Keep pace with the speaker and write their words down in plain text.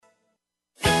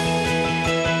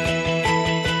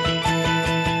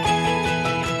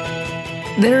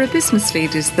There are business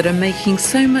leaders that are making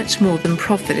so much more than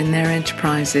profit in their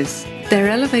enterprises. They're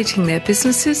elevating their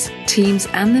businesses, teams,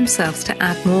 and themselves to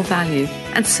add more value.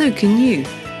 And so can you.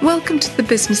 Welcome to the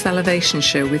Business Elevation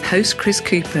Show with host Chris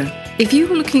Cooper. If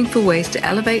you are looking for ways to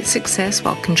elevate success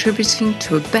while contributing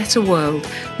to a better world,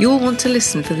 you'll want to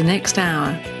listen for the next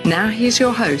hour. Now here's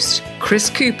your host,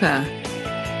 Chris Cooper.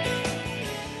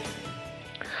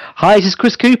 Hi, this is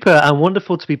Chris Cooper, and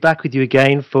wonderful to be back with you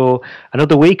again for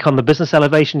another week on the Business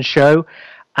Elevation Show.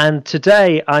 And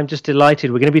today, I'm just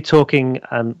delighted. We're going to be talking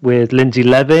with Lindsay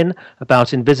Levin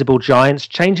about invisible giants,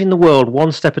 changing the world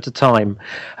one step at a time.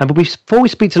 But before we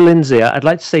speak to Lindsay, I'd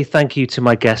like to say thank you to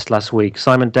my guest last week.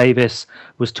 Simon Davis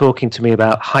was talking to me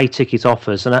about high-ticket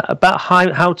offers and about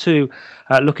how to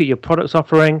look at your product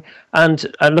offering and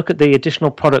look at the additional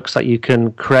products that you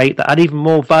can create that add even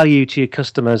more value to your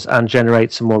customers and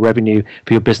generate some more revenue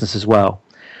for your business as well.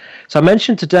 So I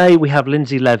mentioned today we have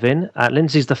Lindsay Levin.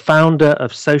 Lindsay's the founder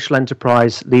of social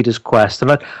enterprise Leaders Quest.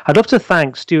 And I'd love to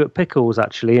thank Stuart Pickles,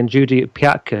 actually, and Judy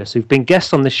Piatkas, who've been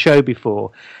guests on this show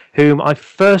before, whom I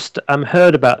first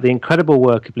heard about the incredible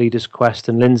work of Leaders Quest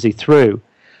and Lindsay through.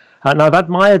 And I've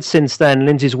admired since then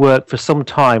Lindsay's work for some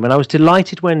time, and I was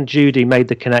delighted when Judy made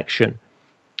the connection.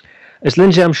 As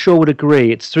Lindsay, I'm sure, would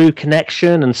agree, it's through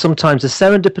connection and sometimes the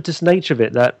serendipitous nature of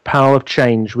it that power of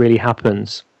change really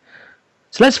happens.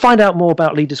 So let's find out more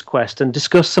about Leaders Quest and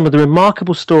discuss some of the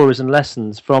remarkable stories and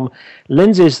lessons from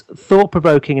Lindsay's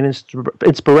thought-provoking and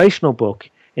inspirational book,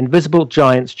 Invisible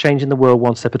Giants Changing the World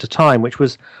One Step at a Time, which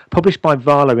was published by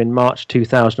Vala in March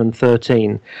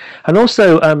 2013. And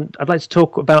also, I'd like to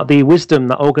talk about the wisdom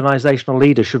that organizational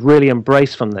leaders should really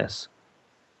embrace from this.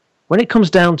 When it comes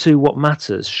down to what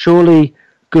matters, surely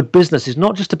good business is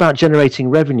not just about generating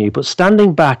revenue, but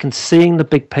standing back and seeing the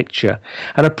big picture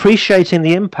and appreciating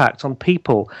the impact on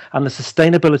people and the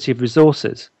sustainability of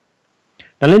resources.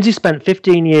 Now, Lindsay spent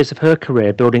 15 years of her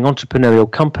career building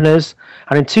entrepreneurial companies,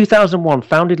 and in 2001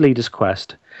 founded Leaders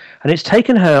Quest. And it's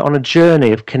taken her on a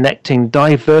journey of connecting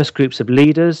diverse groups of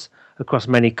leaders across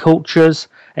many cultures,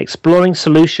 exploring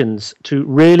solutions to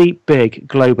really big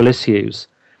global issues.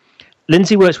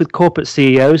 Lindsay works with corporate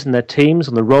CEOs and their teams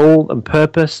on the role and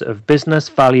purpose of business,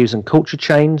 values and culture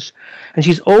change, and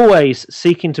she's always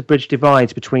seeking to bridge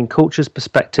divides between cultures,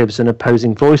 perspectives and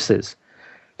opposing voices.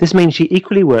 This means she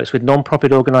equally works with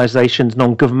non-profit organisations,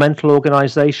 non-governmental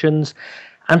organisations,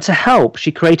 and to help,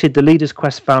 she created the Leaders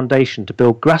Quest Foundation to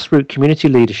build grassroots community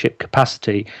leadership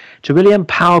capacity to really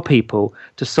empower people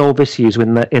to solve issues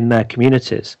in their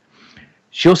communities.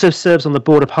 She also serves on the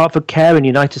board of Hartford Care and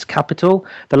Unitas Capital,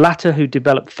 the latter who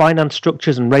developed finance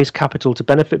structures and raised capital to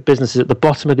benefit businesses at the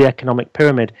bottom of the economic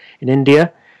pyramid in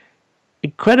India.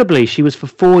 Incredibly, she was for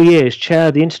 4 years chair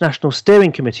of the International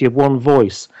Steering Committee of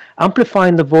OneVoice,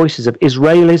 amplifying the voices of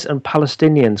Israelis and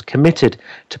Palestinians committed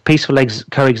to peaceful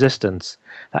coexistence.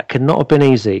 That could not have been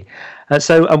easy.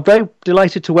 So I'm very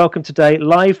delighted to welcome today,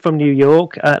 live from New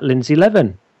York, Lindsay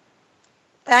Levin.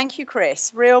 Thank you,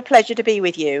 Chris. Real pleasure to be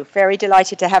with you. Very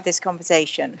delighted to have this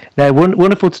conversation. No,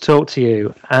 wonderful to talk to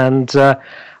you. And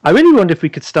I really wonder if we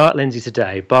could start, Lindsay,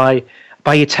 today by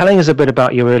you telling us a bit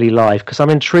about your early life, because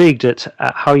I'm intrigued at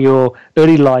how your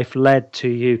early life led to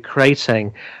you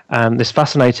creating this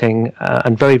fascinating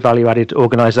and very value-added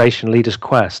organisation, Leaders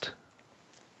Quest.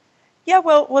 Yeah,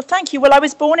 well, thank you. Well, I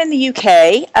was born in the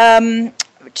UK.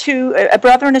 To a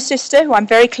brother and a sister who I'm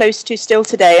very close to still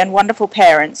today, and wonderful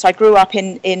parents. I grew up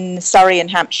in Surrey in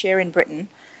Hampshire in Britain.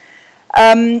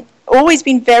 Always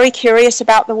been very curious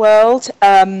about the world.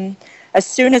 As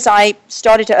soon as I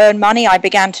started to earn money, I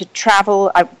began to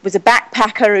travel. I was a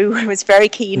backpacker who was very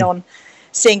keen on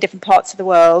seeing different parts of the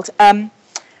world. And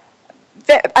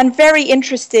very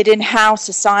interested in how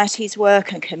societies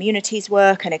work and communities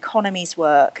work and economies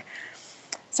work.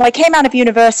 So I came out of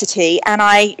university and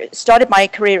I started my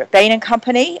career at Bain &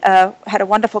 Company, had a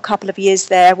wonderful couple of years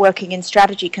there working in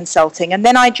strategy consulting. And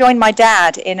then I joined my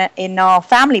dad in our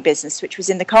family business, which was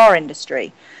in the car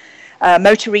industry,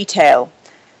 motor retail.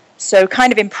 So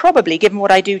kind of improbably, given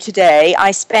what I do today,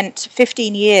 I spent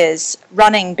 15 years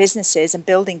running businesses and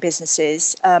building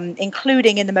businesses,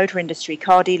 including in the motor industry,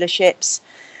 car dealerships,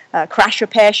 crash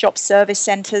repair shops, service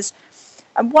centers.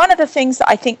 And one of the things that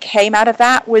I think came out of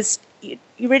that was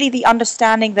really the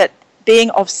understanding that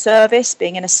being of service,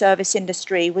 being in a service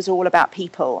industry was all about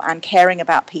people and caring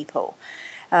about people.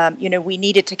 We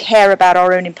needed to care about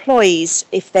our own employees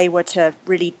if they were to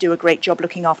really do a great job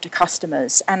looking after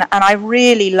customers. And I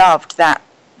really loved that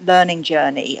learning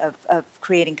journey of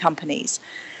creating companies.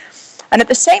 And at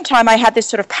the same time, I had this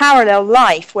sort of parallel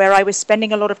life where I was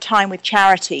spending a lot of time with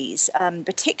charities,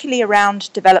 particularly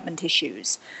around development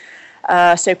issues.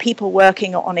 So people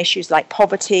working on issues like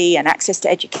poverty and access to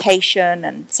education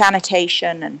and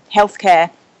sanitation and healthcare.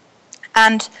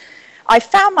 And I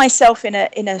found myself in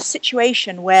a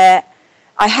situation where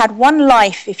I had one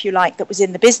life, if you like, that was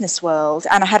in the business world,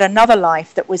 and I had another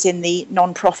life that was in the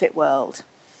non-profit world.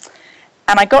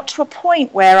 And I got to a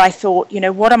point where I thought,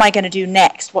 what am I going to do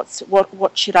next?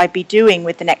 What should I be doing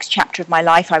with the next chapter of my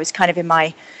life? I was kind of in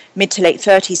my mid to late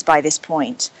 30s by this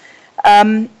point.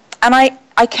 And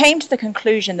I came to the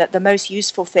conclusion that the most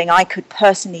useful thing I could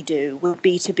personally do would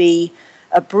be to be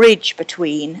a bridge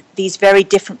between these very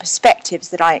different perspectives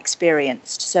that I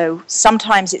experienced. So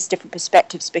sometimes it's different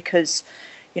perspectives because,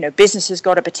 business has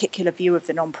got a particular view of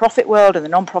the non-profit world, and the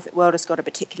non-profit world has got a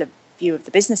particular view of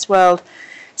the business world.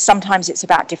 Sometimes it's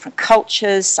about different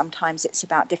cultures. Sometimes it's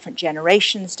about different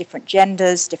generations, different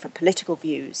genders, different political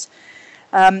views.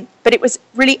 But it was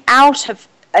really out of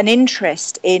an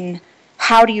interest in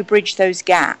how do you bridge those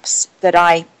gaps that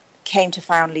I came to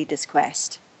found Leaders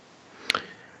Quest.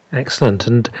 Excellent.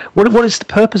 And what is the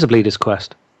purpose of Leaders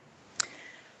Quest?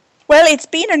 Well, it's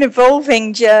been an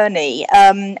evolving journey,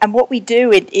 and what we do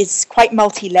is quite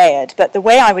multi-layered, but the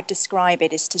way I would describe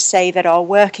it is to say that our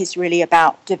work is really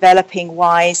about developing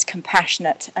wise,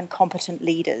 compassionate, and competent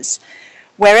leaders,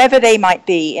 wherever they might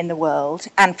be in the world,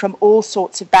 and from all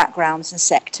sorts of backgrounds and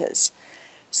sectors.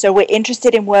 So we're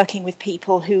interested in working with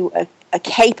people who are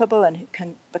capable and who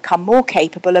can become more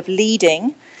capable of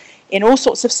leading in all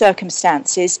sorts of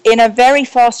circumstances in a very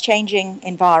fast-changing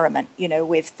environment,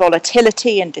 with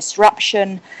volatility and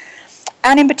disruption.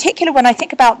 And in particular, when I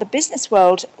think about the business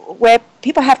world, where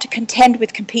people have to contend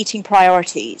with competing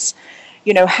priorities,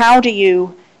 how do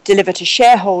you deliver to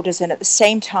shareholders and at the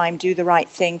same time do the right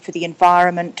thing for the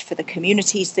environment, for the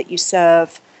communities that you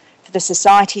serve, for the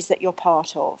societies that you're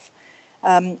part of?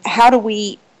 How do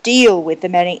we deal with the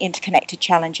many interconnected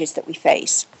challenges that we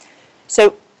face?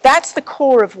 So that's the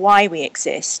core of why we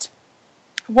exist.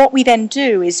 What we then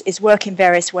do is work in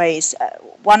various ways.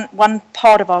 One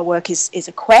part of our work is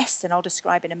a quest, and I'll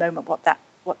describe in a moment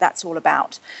what that's all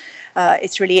about.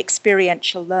 It's really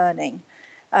experiential learning.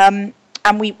 And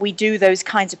we do those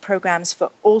kinds of programs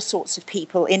for all sorts of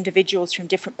people, individuals from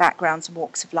different backgrounds and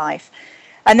walks of life.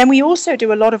 And then we also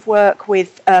do a lot of work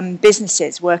with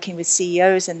businesses, working with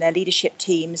CEOs and their leadership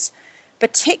teams,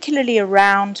 particularly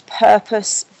around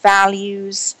purpose,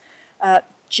 values,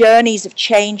 journeys of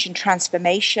change and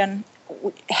transformation,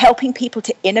 helping people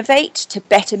to innovate to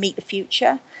better meet the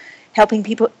future, helping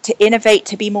people to innovate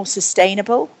to be more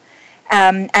sustainable,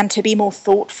 and to be more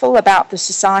thoughtful about the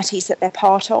societies that they're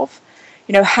part of.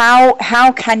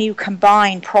 How can you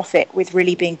combine profit with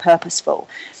really being purposeful?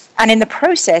 And in the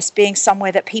process, being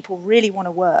somewhere that people really want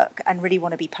to work and really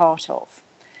want to be part of.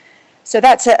 So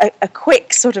that's a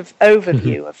quick sort of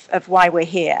overview of why we're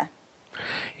here.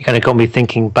 You kind of got me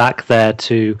thinking back there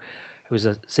to, it was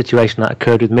a situation that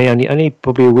occurred with me only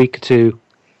probably a week or two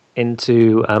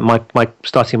into my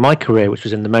starting my career, which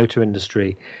was in the motor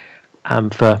industry,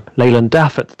 for Leyland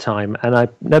Duff at the time. And I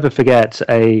never forget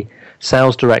a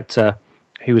sales director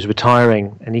who was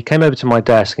retiring, and he came over to my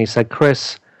desk and he said,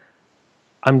 "Chris,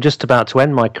 I'm just about to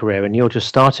end my career and you're just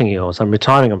starting yours. I'm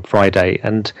retiring on Friday,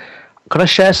 and could I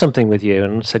share something with you?"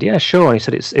 And I said, "Yeah, sure." And he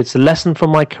said, it's a lesson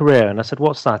from my career. And I said,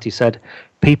 "What's that?" He said,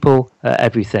 "People are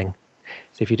everything.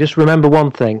 So if you just remember one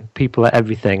thing, people are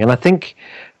everything." And I think,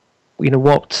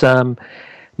 what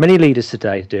many leaders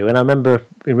today do, and I remember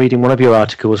in reading one of your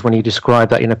articles when you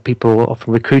described that, people are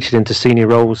often recruited into senior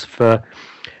roles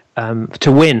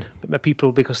to win.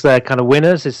 People, because they're kind of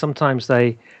winners, is sometimes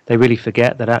they really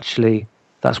forget that actually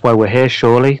that's why we're here,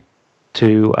 surely,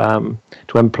 to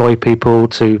employ people,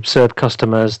 to serve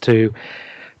customers, to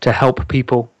help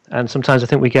people. And sometimes I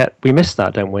think we miss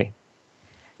that, don't we?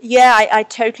 Yeah, I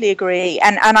totally agree.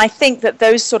 And I think that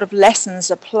those sort of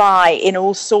lessons apply in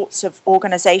all sorts of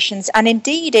organizations, and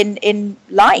indeed in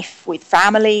life, with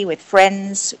family, with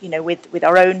friends, with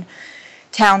our own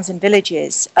towns and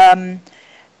villages.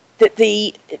 That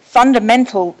the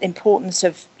fundamental importance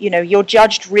of, you're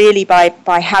judged really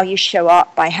by how you show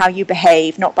up, by how you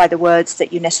behave, not by the words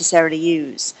that you necessarily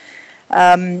use.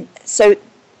 So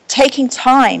taking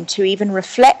time to even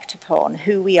reflect upon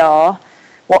who we are,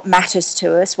 what matters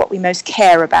to us, what we most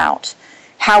care about,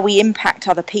 how we impact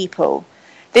other people,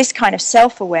 this kind of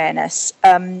self-awareness,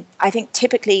 I think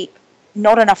typically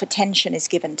not enough attention is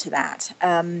given to that.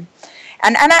 And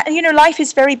life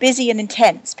is very busy and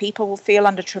intense. People will feel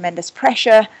under tremendous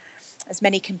pressure, as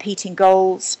many competing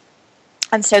goals.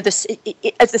 And so at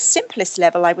the simplest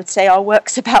level, I would say our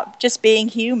work's about just being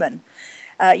human,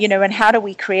 and how do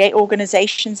we create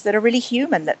organizations that are really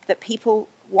human, that people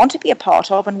want to be a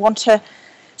part of and want to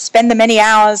spend the many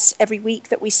hours every week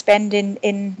that we spend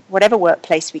in whatever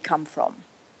workplace we come from.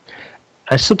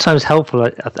 It's sometimes helpful,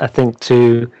 I think,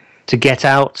 to get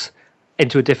out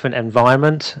into a different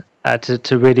environment,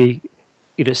 to really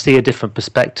see a different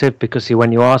perspective, because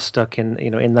when you are stuck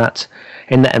in that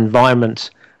environment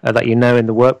that in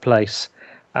the workplace,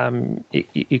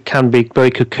 you can be very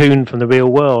cocooned from the real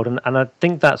world, and I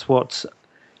think that's what,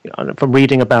 from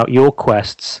reading about your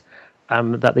quests,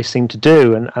 that they seem to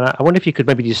do. And I wonder if you could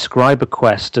maybe describe a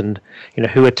quest and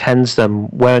who attends them,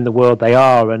 where in the world they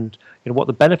are, and what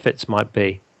the benefits might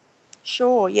be.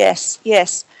 Sure, yes.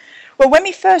 Well, when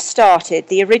we first started,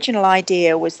 the original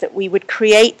idea was that we would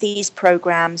create these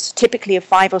programs, typically of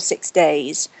 5 or 6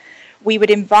 days. We would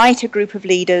invite a group of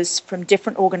leaders from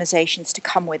different organizations to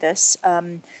come with us,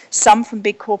 some from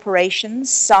big corporations,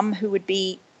 some who would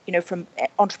be from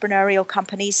entrepreneurial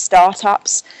companies,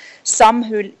 startups, some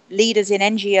who leaders in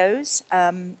NGOs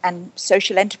and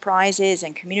social enterprises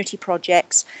and community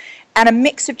projects, and a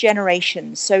mix of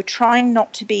generations. So trying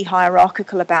not to be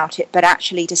hierarchical about it, but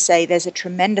actually to say there's a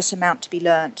tremendous amount to be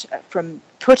learnt from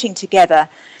putting together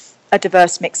a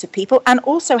diverse mix of people, and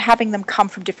also having them come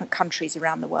from different countries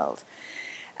around the world.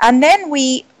 And then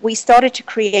we started to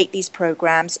create these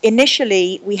programs.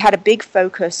 Initially, we had a big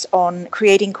focus on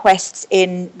creating quests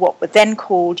in what were then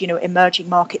called, emerging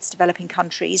markets, developing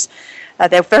countries.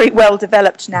 They're very well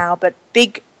developed now, but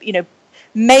big,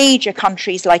 major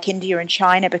countries like India and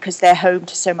China, because they're home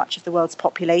to so much of the world's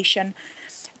population.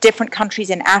 Different countries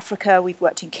in Africa. We've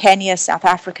worked in Kenya, South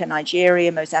Africa, Nigeria,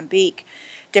 Mozambique,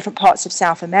 different parts of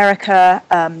South America,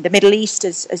 the Middle East,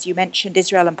 as you mentioned,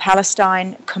 Israel and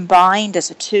Palestine, combined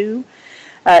as a two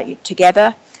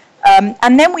together.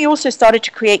 And then we also started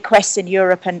to create quests in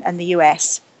Europe and the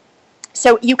US.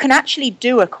 So you can actually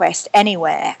do a quest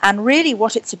anywhere. And really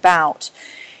what it's about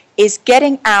is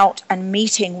getting out and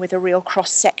meeting with a real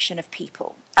cross-section of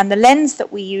people. And the lens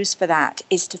that we use for that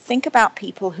is to think about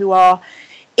people who are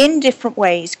in different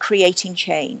ways creating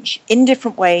change, in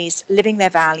different ways living their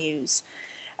values,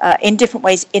 in different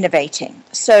ways innovating.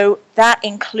 So that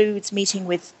includes meeting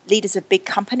with leaders of big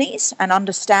companies and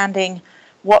understanding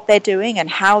what they're doing and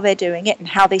how they're doing it and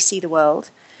how they see the world.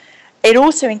 It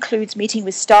also includes meeting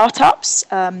with startups,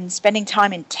 spending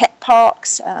time in tech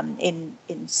parks, in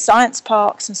science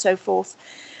parks and so forth.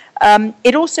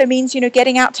 It also means,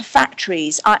 getting out to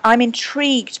factories. I'm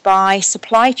intrigued by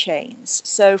supply chains.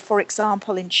 So, for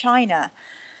example, in China,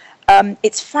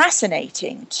 it's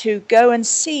fascinating to go and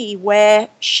see where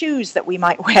shoes that we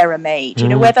might wear are made,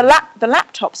 where the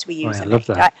laptops we use are made. I love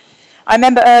that. I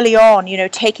remember early on,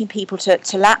 taking people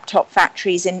to laptop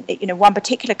factories in, one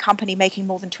particular company making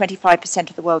more than 25%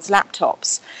 of the world's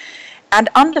laptops, and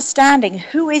understanding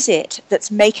who is it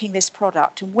that's making this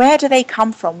product and where do they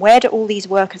come from? Where do all these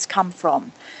workers come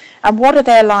from? And what are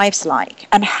their lives like?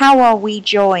 And how are we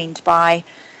joined by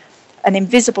an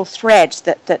invisible thread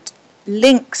that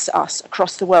links us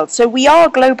across the world? So we are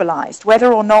globalized,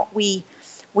 whether or not we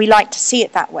like to see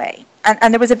it that way.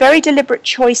 And there was a very deliberate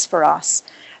choice for us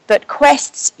that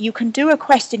quests, you can do a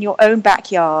quest in your own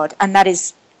backyard, and that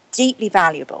is deeply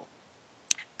valuable.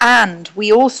 And we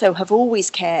also have always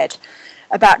cared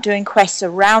about doing quests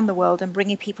around the world and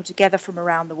bringing people together from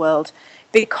around the world,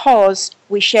 because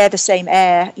we share the same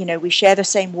air, we share the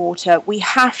same water. We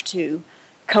have to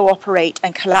cooperate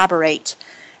and collaborate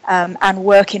and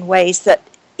work in ways that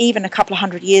even a couple of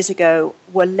 100 years ago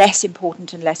were less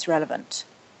important and less relevant.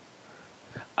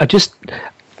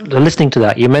 Listening to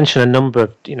that, you mentioned a number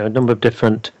of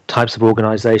different types of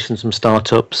organisations, from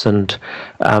startups and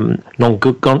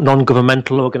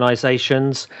non-governmental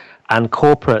organisations and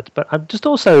corporate. But I'm just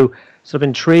also sort of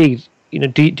intrigued.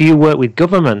 Do you work with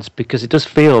governments? Because it does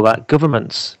feel that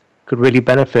governments could really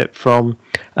benefit from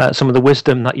some of the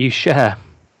wisdom that you share.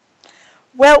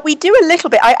 Well, we do a little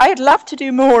bit. I'd love to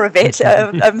do more of it.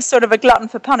 I'm sort of a glutton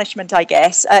for punishment, I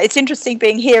guess. It's interesting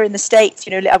being here in the States.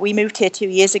 We moved here 2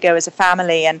 years ago as a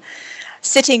family, and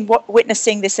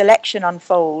witnessing this election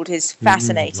unfold is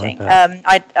fascinating.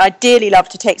 I'd dearly love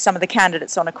to take some of the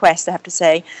candidates on a quest, I have to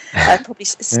say, probably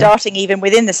starting even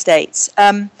within the States.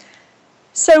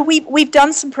 So we've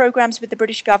done some programs with the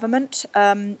British government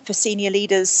for senior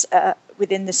leaders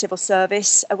within the civil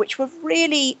service, which were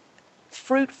really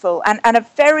fruitful and a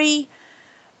very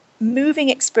moving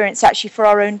experience actually for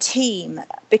our own team,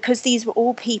 because these were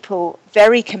all people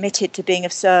very committed to being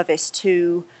of service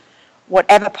to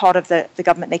whatever part of the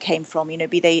government they came from,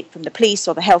 be they from the police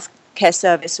or the healthcare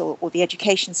service or the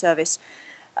education service.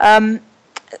 And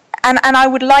I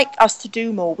would like us to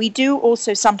do more. We do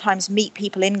also sometimes meet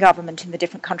people in government in the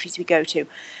different countries we go to.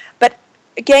 But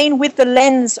again, with the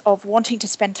lens of wanting to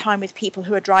spend time with people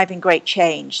who are driving great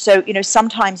change. So,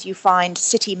 sometimes you find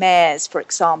city mayors, for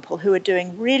example, who are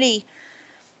doing really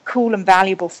cool and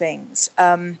valuable things.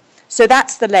 So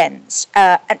that's the lens.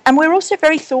 And we're also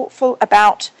very thoughtful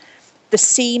about the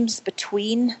seams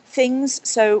between things.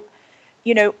 So,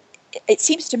 it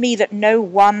seems to me that no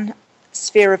one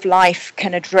sphere of life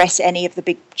can address any of the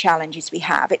big challenges we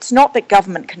have. It's not that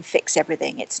government can fix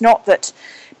everything. It's not that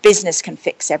business can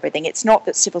fix everything. It's not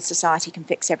that civil society can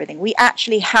fix everything. We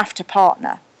actually have to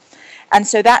partner. And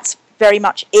so that's very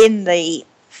much in the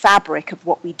fabric of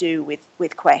what we do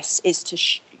with Quest, is to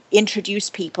introduce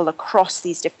people across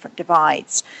these different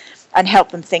divides and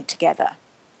help them think together.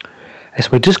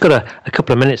 Yes, we've just got a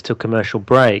couple of minutes till commercial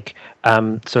break,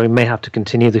 so we may have to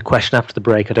continue the question after the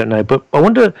break, I don't know. But I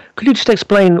wonder, could you just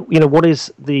explain, what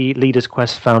is the Leaders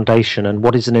Quest Foundation and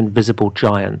what is an invisible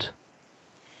giant?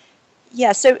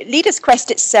 Yeah, so Leaders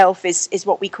Quest itself is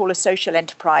what we call a social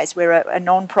enterprise. We're a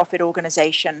non-profit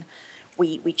organization.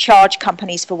 We charge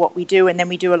companies for what we do, and then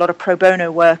we do a lot of pro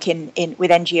bono work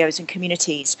with NGOs and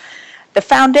communities. The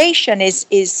foundation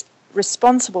is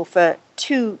responsible for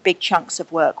two big chunks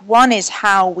of work. One is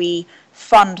how we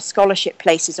fund scholarship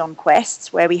places on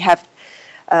quests, where we have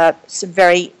some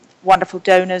very wonderful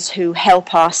donors who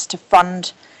help us to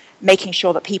fund making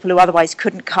sure that people who otherwise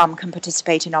couldn't come can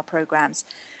participate in our programs.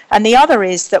 And the other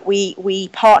is that we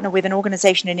partner with an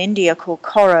organization in India called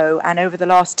Coro, and over the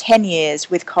last 10 years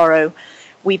with Coro,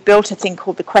 we've built a thing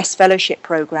called the Quest Fellowship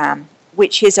Program,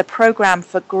 which is a program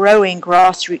for growing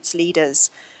grassroots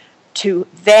leaders to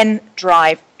then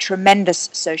drive tremendous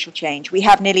social change. We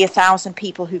have nearly 1,000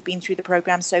 people who've been through the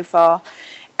program so far,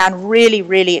 and really,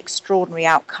 really extraordinary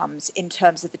outcomes in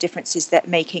terms of the differences they're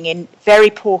making in very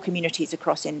poor communities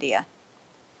across India.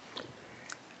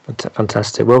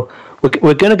 Fantastic. Well,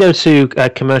 we're going to go to a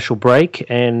commercial break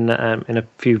in a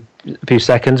few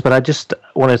seconds, but I just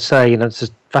want to say, it's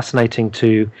just fascinating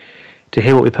to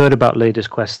hear what we've heard about Leaders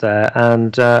Quest there,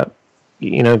 and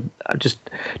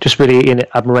just really in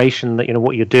admiration that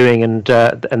what you're doing and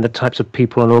the types of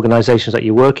people and organisations that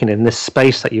you're working in this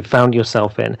space that you've found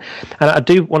yourself in. And I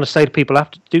do want to say to people,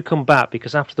 do come back,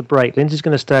 because after the break, Lindsay's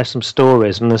going to share some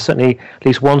stories, and there's certainly at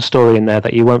least one story in there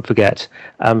that you won't forget,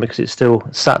 because it's still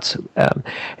sat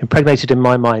impregnated in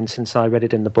my mind since I read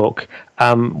it in the book,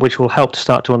 which will help to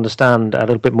start to understand a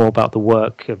little bit more about the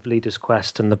work of Leaders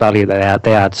Quest and the value they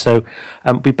add. So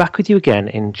we'll be back with you again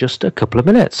in just a couple of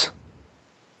minutes.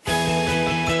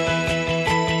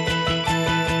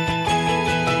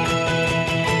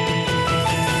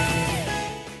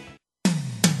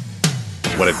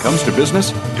 When it comes to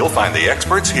business, you'll find the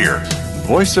experts here.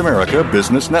 Voice America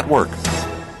Business Network.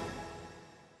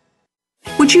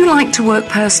 Would you like to work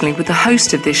personally with the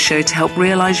host of this show to help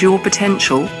realize your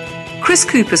potential? Chris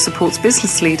Cooper supports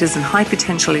business leaders and high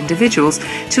potential individuals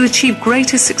to achieve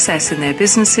greater success in their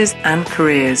businesses and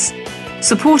careers.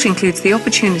 Support includes the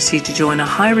opportunity to join a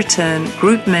high-return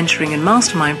group mentoring and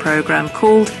mastermind program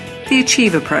called the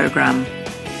Achiever Program.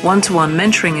 One-to-one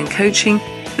mentoring and coaching,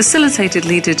 facilitated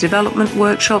leader development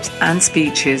workshops and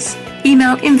speeches.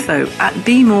 Email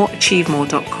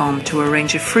info@bemoreachievemore.com to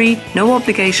arrange a free,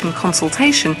 no-obligation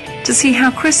consultation to see how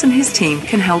Chris and his team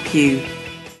can help you.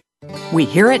 We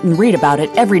hear it and read about it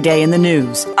every day in the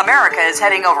news. America is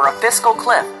heading over a fiscal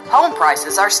cliff. Home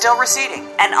prices are still receding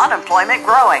and unemployment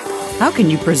growing. How can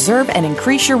you preserve and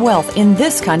increase your wealth in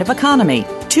this kind of economy?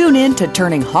 Tune in to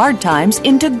Turning Hard Times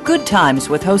into Good Times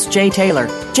with host Jay Taylor.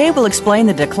 Jay will explain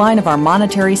the decline of our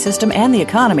monetary system and the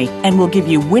economy, and will give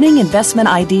you winning investment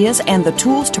ideas and the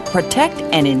tools to protect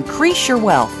and increase your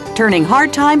wealth. Turning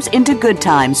Hard Times into Good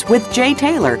Times with Jay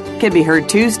Taylor can be heard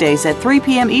Tuesdays at 3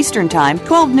 p.m. Eastern Time,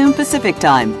 12 noon Pacific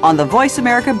Time on the Voice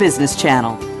America Business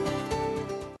Channel.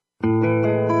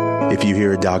 If you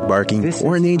hear a dog barking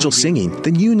or an angel singing,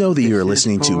 then you know that you are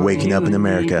listening to Waking Up in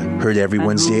America. Heard every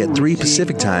Wednesday at 3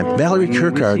 Pacific Time, Valerie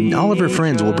Kirkard and all of her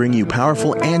friends will bring you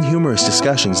powerful and humorous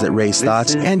discussions that raise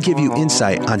thoughts and give you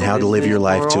insight on how to live your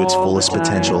life to its fullest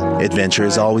potential. Adventure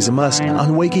is always a must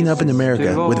on Waking Up in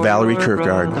America with Valerie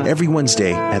Kirkard every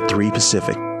Wednesday at 3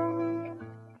 Pacific.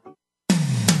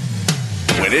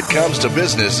 When it comes to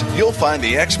business, you'll find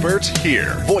the experts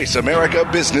here. Voice America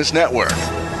Business Network.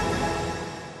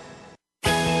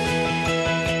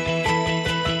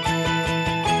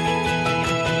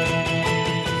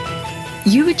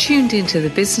 You are tuned into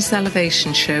the Business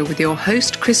Elevation Show with your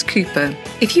host, Chris Cooper.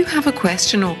 If you have a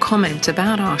question or comment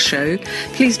about our show,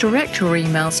 please direct your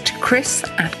emails to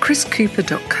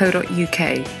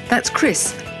chris@chriscooper.co.uk. That's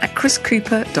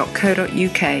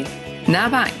chris@chriscooper.co.uk. Now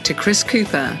back to Chris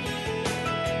Cooper.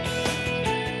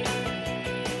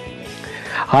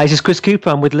 Hi, this is Chris Cooper.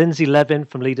 I'm with Lindsay Levin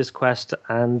from Leaders Quest,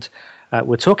 and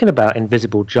we're talking about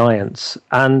invisible giants.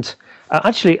 And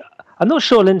actually, I'm not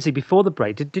sure, Lindsay, before the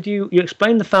break, did you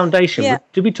explain the foundation? Yeah.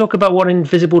 Did we talk about what an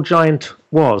invisible giant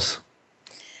was?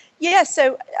 Yeah,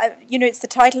 so, it's the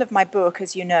title of my book,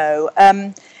 as you know,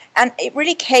 and it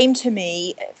really came to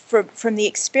me from the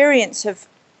experience of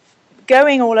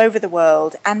going all over the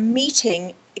world and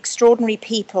meeting extraordinary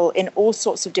people in all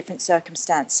sorts of different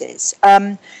circumstances,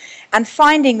 and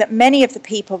finding that many of the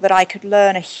people that I could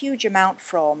learn a huge amount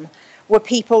from were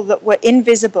people that were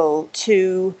invisible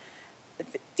to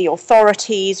the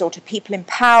authorities or to people in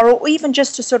power or even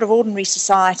just to sort of ordinary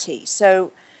society.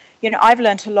 So, I've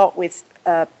learned a lot with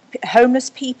homeless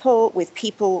people, with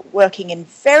people working in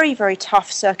very, very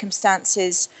tough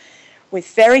circumstances, with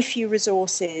very few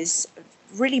resources,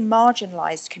 really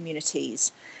marginalized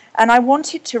communities. And I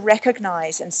wanted to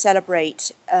recognize and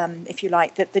celebrate, if you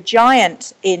like, that the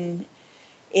giant in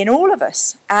all of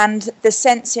us, and the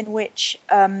sense in which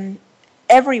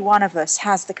every one of us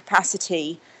has the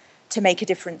capacity to make a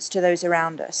difference to those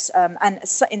around us. And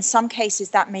in some cases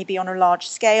that may be on a large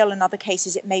scale, in other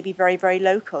cases it may be very, very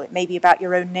local. It may be about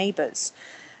your own neighbors.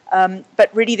 But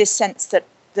really this sense that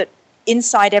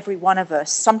inside every one of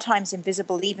us, sometimes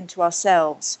invisible even to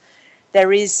ourselves,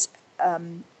 there is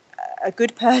a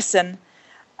good person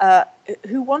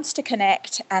who wants to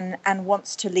connect and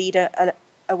wants to lead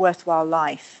a worthwhile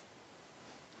life.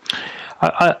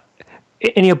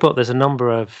 In your book, there's a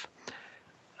number of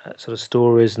sort of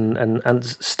stories and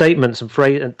statements and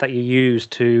phrases that you use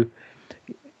to,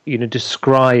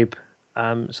 describe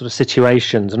sort of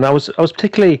situations. And I was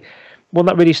particularly, one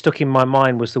that really stuck in my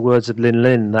mind was the words of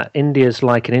Lin, that India's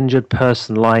like an injured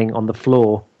person lying on the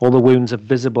floor. All the wounds are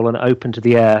visible and open to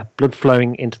the air, blood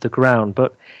flowing into the ground.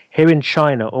 But here in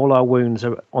China, all our wounds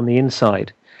are on the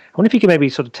inside. I wonder if you could maybe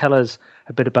sort of tell us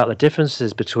a bit about the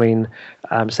differences between,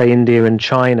 say, India and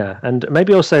China, and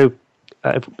maybe also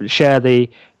share the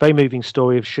very moving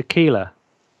story of Shakila.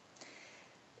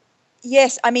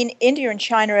 Yes, I mean, India and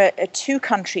China are two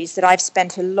countries that I've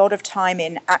spent a lot of time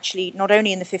in, actually, not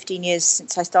only in the 15 years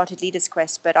since I started Leaders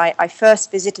Quest, but I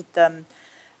first visited them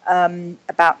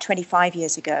about 25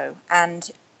 years ago.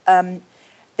 And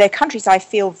they're countries I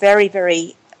feel very,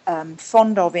 very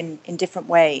fond of in different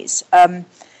ways.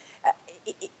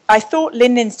 I thought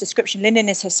Lin's description, Lin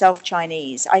is herself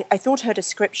Chinese, I thought her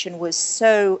description was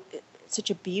such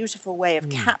a beautiful way of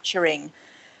capturing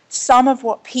some of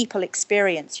what people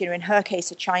experience. In her case,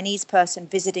 a Chinese person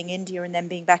visiting India and then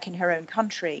being back in her own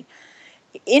country.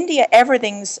 India,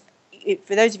 everything's,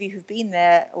 for those of you who've been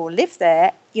there or lived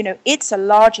there, it's a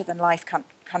larger than life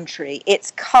country.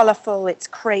 It's colorful, it's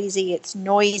crazy, it's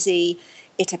noisy,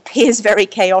 it appears very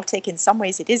chaotic. In some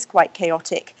ways, it is quite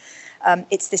chaotic.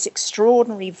 It's this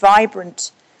extraordinary,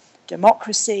 vibrant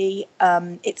democracy.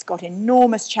 It's got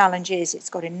enormous challenges. It's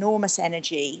got enormous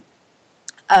energy.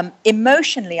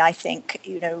 Emotionally, I think,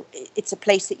 it's a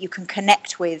place that you can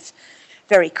connect with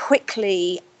very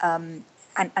quickly and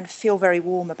feel very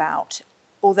warm about,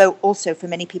 although also for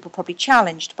many people probably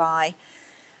challenged by.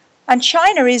 And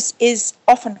China is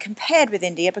often compared with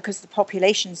India because the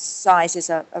population sizes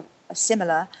are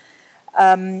similar.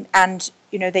 And,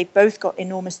 they've both got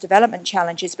enormous development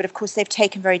challenges, but of course they've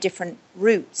taken very different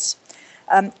routes.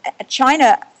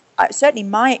 China, certainly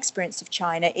my experience of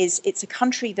China is it's a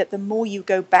country that the more you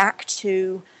go back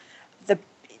to,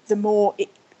 the more,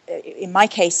 in my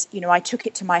case, I took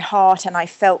it to my heart and I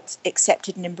felt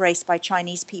accepted and embraced by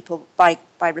Chinese people by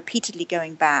repeatedly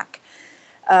going back.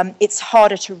 It's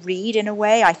harder to read in a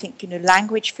way. I think,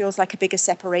 language feels like a bigger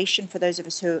separation for those of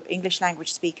us who are English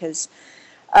language speakers.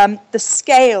 The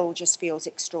scale just feels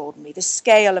extraordinary, the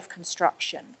scale of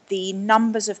construction, the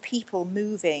numbers of people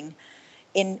moving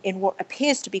in what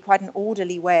appears to be quite an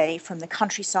orderly way from the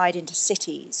countryside into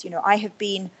cities. I have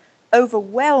been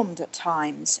overwhelmed at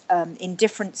times in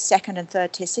different second and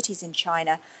third tier cities in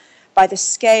China by the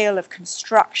scale of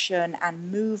construction and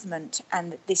movement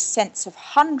and this sense of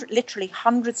literally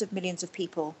hundreds of millions of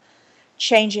people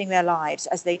changing their lives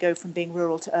as they go from being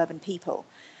rural to urban people.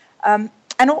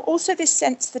 And also this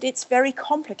sense that it's very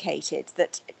complicated,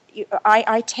 that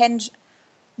I tend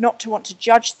not to want to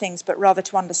judge things, but rather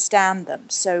to understand them.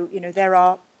 So, there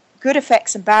are good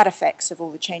effects and bad effects of all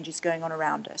the changes going on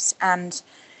around us. And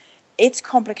it's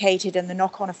complicated, and the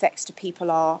knock-on effects to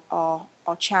people are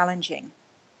challenging.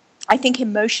 I think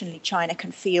emotionally China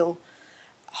can feel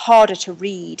harder to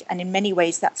read, and in many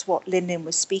ways that's what Lin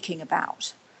was speaking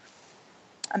about.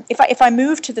 If I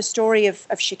move to the story of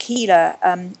Shakila,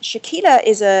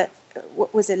 Shakila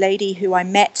was a lady who I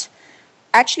met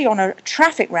actually on a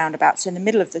traffic roundabout, so in the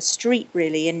middle of the street,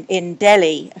 really, in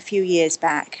Delhi a few years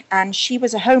back. And she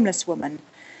was a homeless woman,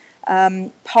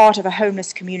 part of a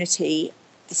homeless community.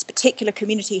 This particular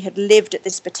community had lived at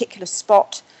this particular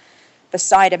spot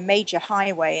beside a major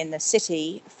highway in the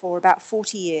city for about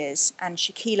 40 years. And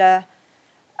Shakila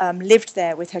lived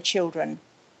there with her children.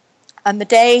 And the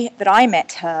day that I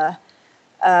met her,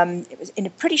 it was in a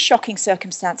pretty shocking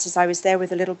circumstances. I was there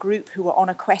with a little group who were on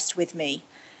a quest with me.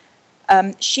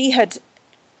 She had,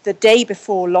 the day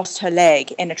before, lost her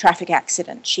leg in a traffic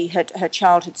accident. Her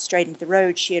child had strayed into the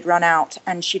road, she had run out,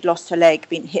 and she'd lost her leg,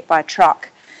 been hit by a truck.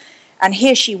 And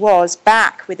here she was,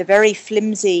 back with a very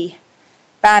flimsy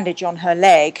bandage on her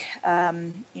leg,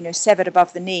 severed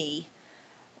above the knee.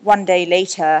 One day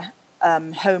later,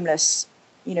 homeless,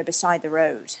 beside the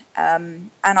road.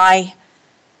 And I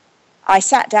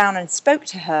sat down and spoke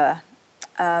to her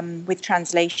with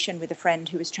translation, with a friend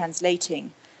who was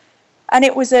translating. And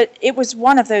it was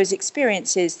one of those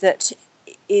experiences that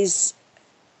is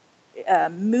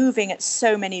moving at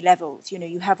so many levels.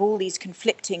 You have all these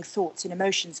conflicting thoughts and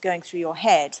emotions going through your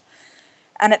head.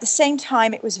 And at the same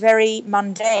time, it was very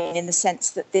mundane in the sense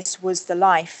that this was the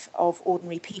life of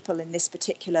ordinary people in this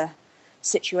particular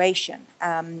situation.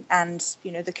 And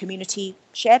the community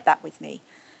shared that with me.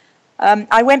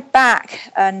 I went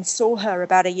back and saw her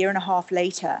about a year and a half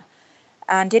later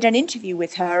and did an interview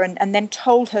with her and then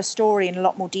told her story in a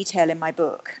lot more detail in my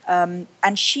book. And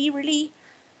she really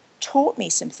taught me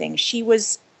some things. She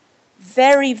was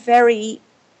very, very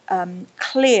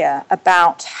clear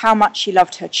about how much she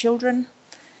loved her children,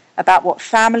 about what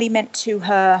family meant to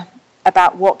her,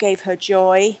 about what gave her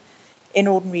joy in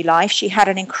ordinary life. She had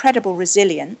an incredible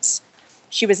resilience.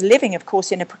 She was living, of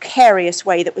course, in a precarious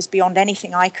way that was beyond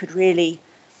anything I could really,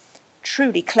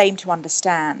 truly claim to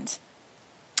understand.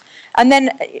 And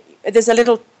then there's a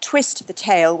little twist to the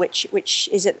tale, which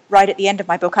is right at the end of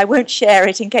my book. I won't share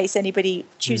it in case anybody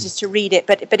chooses to read it,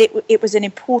 but it was an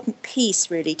important piece,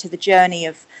 really, to the journey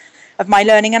of my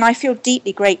learning. And I feel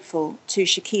deeply grateful to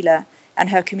Shakila and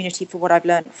her community for what I've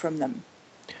learned from them.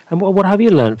 And what have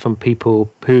you learned from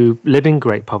people who live in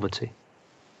great poverty?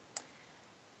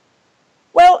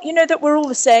 Well, that we're all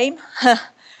the same.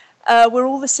 We're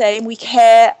all the same. We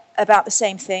care about the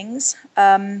same things.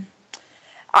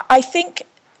 I think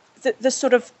that the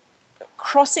sort of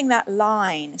crossing that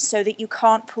line so that you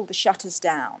can't pull the shutters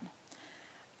down,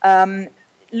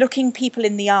 looking people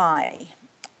in the eye,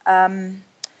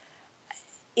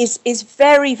 is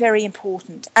very, very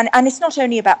important. And it's not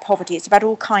only about poverty, it's about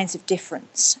all kinds of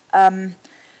difference.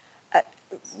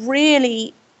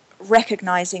 Really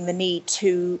recognizing the need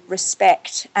to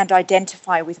respect and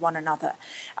identify with one another.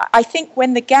 I think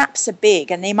when the gaps are big,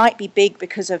 and they might be big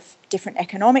because of different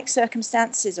economic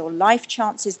circumstances or life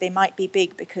chances, they might be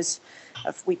big because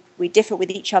of we differ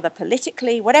with each other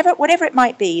politically, whatever it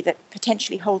might be that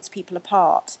potentially holds people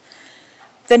apart.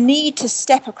 The need to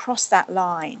step across that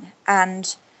line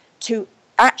and to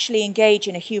actually engage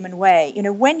in a human way,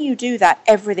 when you do that,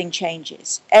 everything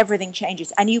changes,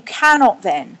 and you cannot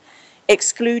then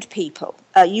exclude people.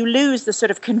 You lose the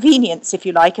sort of convenience, if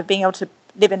you like, of being able to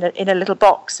live in a little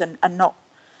box and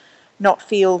not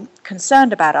feel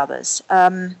concerned about others.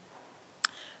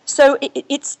 So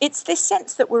it's this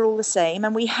sense that we're all the same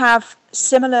and we have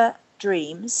similar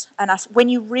dreams. And when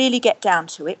you really get down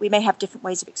to it, we may have different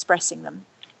ways of expressing them.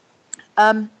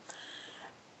 And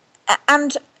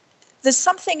there's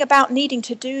something about needing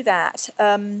to do that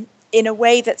in a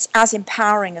way that's as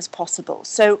empowering as possible.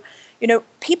 So,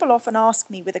 people often ask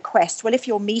me with a quest, well, if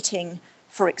you're meeting,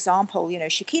 for example,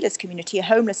 Shakila's community, a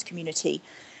homeless community,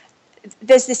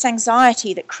 there's this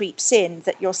anxiety that creeps in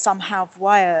that you're somehow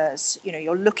voyeurs,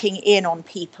 you're looking in on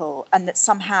people and that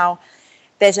somehow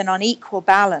there's an unequal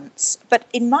balance. But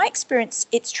in my experience,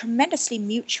 it's tremendously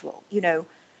mutual.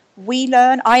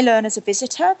 I learn as a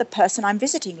visitor, the person I'm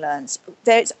visiting learns.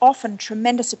 There's often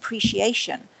tremendous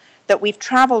appreciation that we've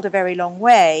traveled a very long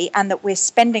way and that we're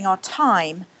spending our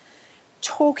time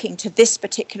talking to this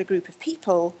particular group of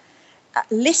people,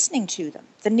 listening to them.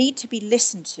 The need to be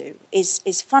listened to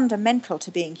is fundamental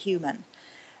to being human.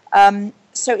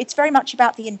 So it's very much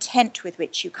about the intent with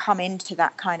which you come into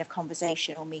that kind of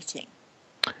conversation or meeting.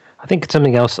 I think it's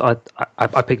something else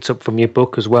I picked up from your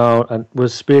book as well, and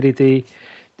was really the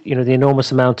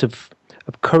enormous amount of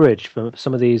courage from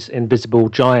some of these invisible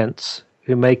giants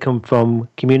who may come from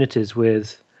communities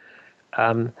with,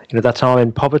 that are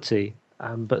in poverty.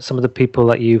 But some of the people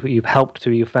that you've helped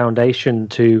through your foundation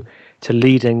to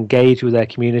lead and engage with their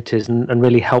communities and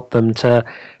really help them to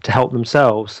help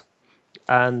themselves.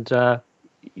 And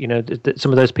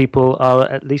some of those people are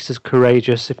at least as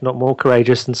courageous, if not more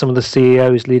courageous, than some of the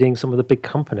CEOs leading some of the big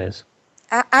companies.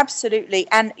 Absolutely.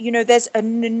 And, there's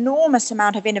an enormous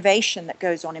amount of innovation that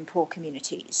goes on in poor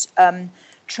communities.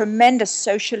 Tremendous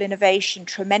social innovation,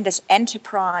 tremendous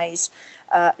enterprise,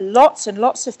 lots and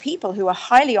lots of people who are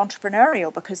highly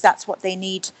entrepreneurial because that's what they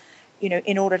need,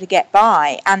 in order to get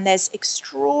by. And there's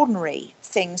extraordinary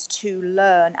things to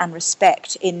learn and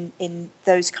respect in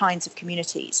those kinds of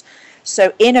communities.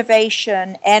 So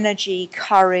innovation, energy,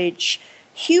 courage,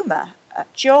 humor,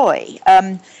 joy.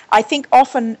 I think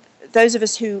often those of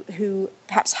us who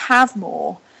perhaps have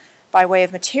more by way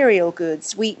of material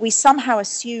goods, we somehow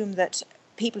assume that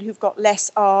people who've got less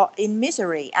are in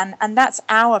misery, and that's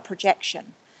our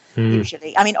projection,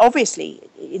 usually. I mean, obviously,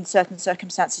 in certain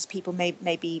circumstances, people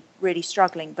may be really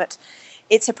struggling, but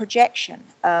it's a projection.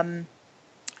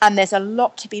 And there's a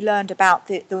lot to be learned about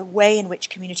the way in which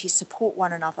communities support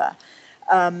one another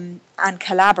and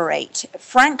collaborate,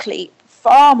 frankly,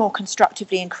 far more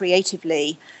constructively and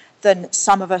creatively than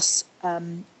some of us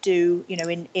do,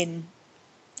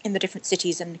 in the different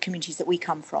cities and communities that we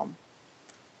come from.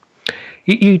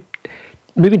 You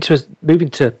moving to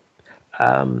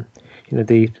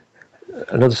the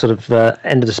another sort of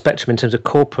end of the spectrum in terms of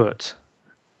corporate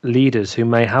leaders who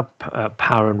may have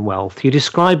power and wealth. You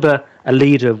describe a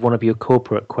leader of one of your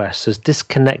corporate quests as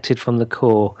disconnected from the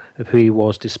core of who he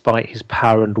was despite his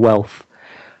power and wealth.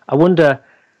 I wonder,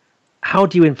 how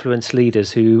do you influence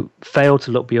leaders who fail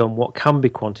to look beyond what can be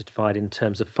quantified in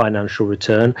terms of financial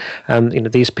return?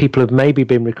 These people have maybe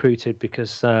been recruited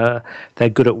because they're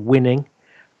good at winning.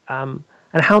 And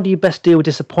how do you best deal with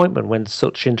disappointment when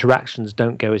such interactions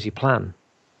don't go as you plan?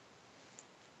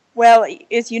 Well,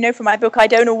 as you know from my book, I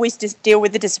don't always deal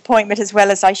with the disappointment as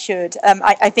well as I should.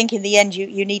 I think in the end,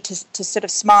 you need to sort of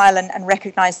smile and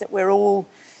recognize that we're all,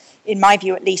 in my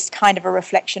view at least, kind of a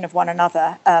reflection of one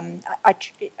another.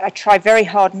 I try very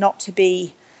hard not to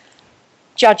be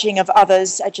judging of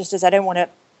others, just as I don't want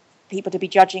people to be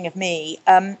judging of me.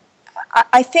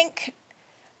 I think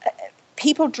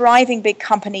people driving big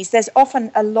companies, there's often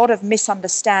a lot of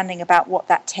misunderstanding about what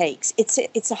that takes.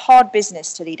 It's a hard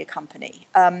business to lead a company.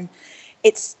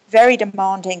 It's very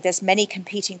demanding. There's many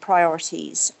competing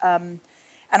priorities. And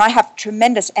I have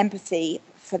tremendous empathy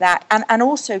for that, and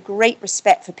also great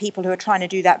respect for people who are trying to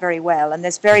do that very well. And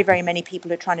there's very, very many people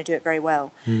who are trying to do it very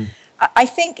well. I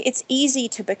think it's easy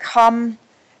to become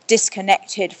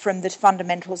disconnected from the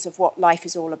fundamentals of what life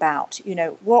is all about.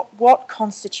 What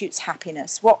constitutes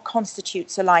happiness? What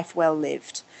constitutes a life well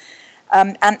lived?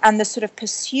 And the sort of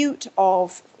pursuit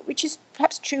of, which is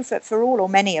perhaps true for all or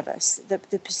many of us,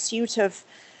 the pursuit of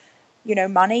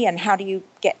money, and how do you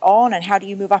get on, and how do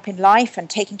you move up in life, and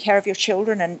taking care of your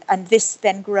children, and this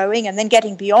then growing, and then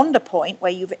getting beyond a point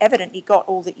where you've evidently got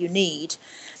all that you need,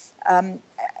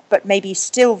 but maybe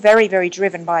still very, very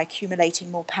driven by accumulating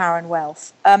more power and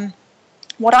wealth.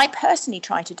 What I personally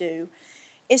try to do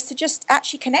is to just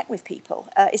actually connect with people.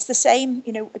 It's the same,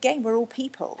 again, we're all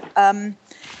people. And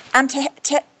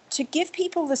to give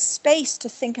people the space to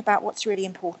think about what's really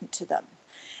important to them.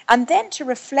 And then to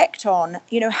reflect on,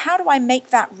 how do I make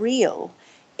that real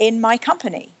in my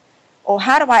company? Or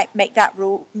how do I make that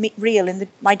real in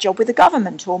my job with the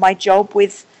government, or my job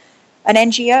with an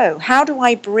NGO? How do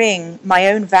I bring my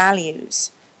own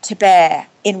values to bear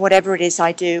in whatever it is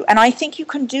I do? And I think you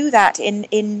can do that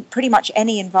in pretty much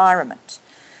any environment.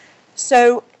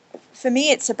 So for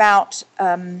me, it's about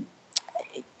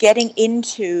getting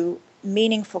into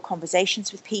meaningful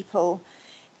conversations with people.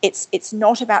 It's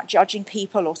not about judging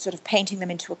people or sort of painting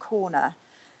them into a corner.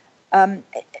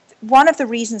 One of the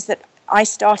reasons that I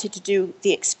started to do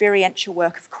the experiential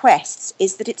work of quests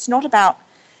is that it's not about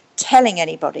telling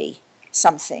anybody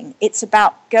something. It's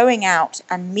about going out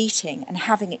and meeting and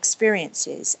having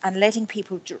experiences and letting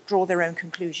people draw their own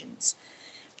conclusions.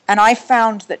 And I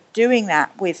found that doing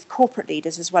that with corporate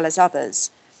leaders as well as others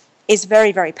is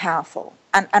very, very powerful.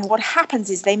 And what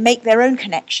happens is they make their own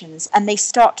connections, and they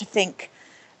start to think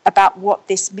about what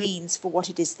this means for what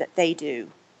it is that they do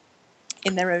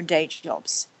in their own day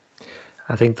jobs.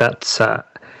 I think that's a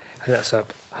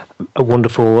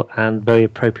wonderful and very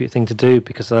appropriate thing to do,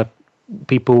 because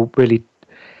people really,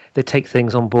 they take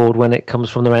things on board when it comes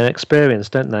from their own experience,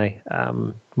 don't they?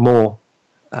 More.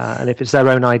 And if it's their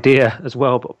own idea as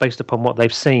well, but based upon what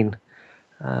they've seen,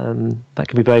 that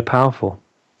can be very powerful.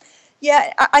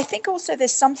 Yeah, I think also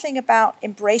there's something about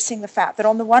embracing the fact that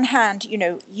on the one hand,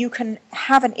 you can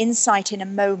have an insight in a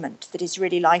moment that is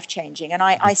really life-changing. And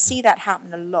I see that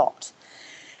happen a lot.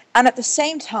 And at the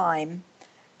same time,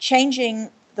 changing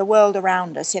the world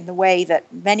around us in the way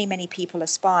that many, many people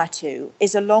aspire to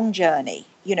is a long journey.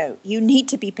 You know, you need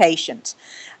to be patient.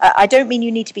 I don't mean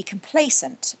you need to be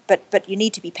complacent, but you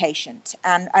need to be patient.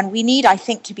 And we need, I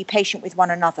think, to be patient with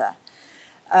one another.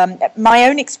 My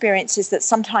own experience is that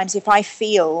sometimes if I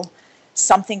feel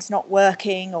something's not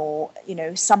working or, you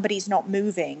know, somebody's not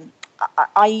moving,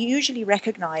 I usually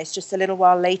recognize just a little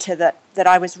while later that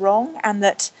I was wrong, and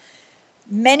that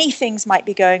many things might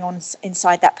be going on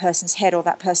inside that person's head or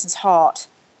that person's heart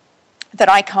that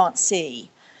I can't see,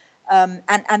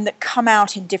 and that come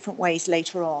out in different ways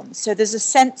later on. So there's a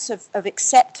sense of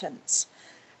acceptance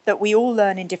that we all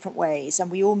learn in different ways and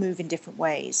we all move in different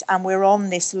ways, and we're on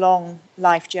this long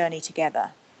life journey together.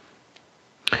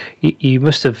 You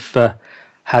must have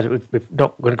had, we're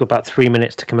not going to go about 3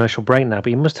 minutes to commercial break now, but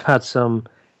you must have had some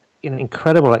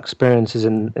incredible experiences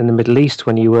in the Middle East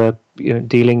when you were, you know,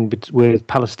 dealing with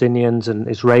Palestinians and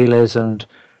Israelis and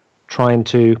trying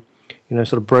to, you know,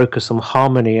 sort of broker some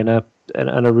harmony and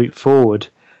a route forward.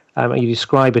 You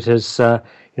describe it as you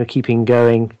know,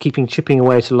 chipping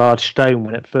away at a large stone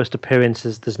when at first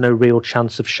appearances there's no real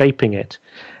chance of shaping it.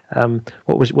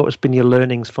 What's been your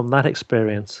learnings from that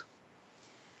experience?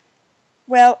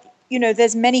 Well, you know,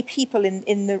 there's many people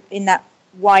in that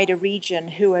wider region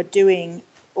who are doing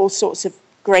all sorts of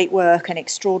great work and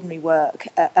extraordinary work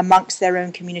amongst their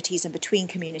own communities and between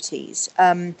communities.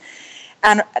 And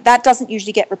that doesn't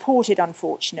usually get reported,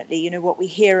 unfortunately. You know, what we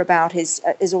hear about is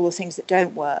all the things that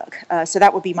don't work. So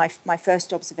that would be my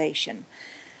first observation.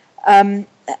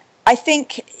 I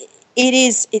think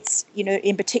it's, you know,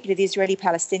 in particular, the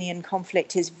Israeli-Palestinian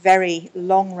conflict is very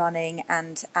long-running,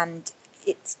 and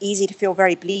it's easy to feel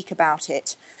very bleak about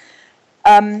it.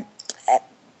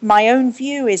 My own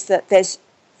view is that there's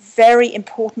very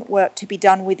important work to be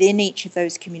done within each of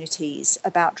those communities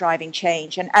about driving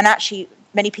change. And actually,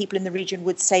 many people in the region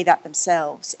would say that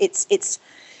themselves. It's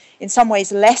in some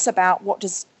ways less about what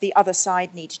does the other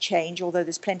side need to change, although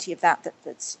there's plenty of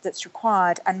that's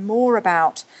required, and more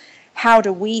about how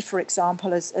do we, for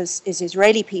example, as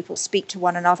Israeli people, speak to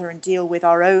one another and deal with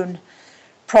our own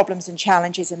problems and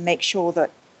challenges and make sure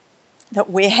that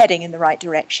we're heading in the right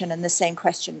direction, and the same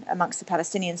question amongst the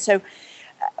Palestinians. So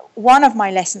one of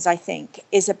my lessons, I think,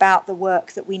 is about the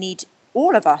work that we need,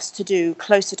 all of us, to do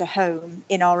closer to home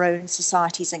in our own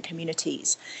societies and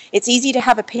communities. It's easy to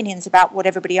have opinions about what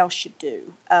everybody else should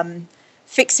do.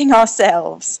 Fixing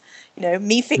ourselves, you know,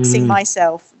 me fixing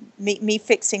myself, me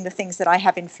fixing the things that I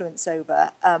have influence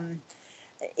over.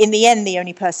 In the end, the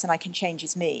only person I can change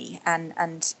is me,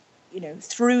 and you know,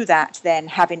 through that then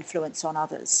have influence on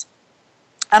others.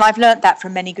 And I've learnt that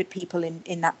from many good people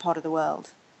in that part of the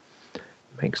world.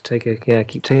 Keep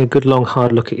taking a good long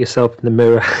hard look at yourself in the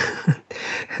mirror.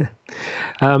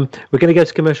 We're going to go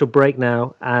to commercial break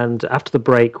now, and after the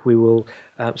break we will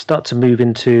start to move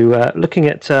into looking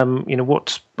at you know,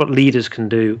 what leaders can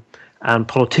do and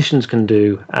politicians can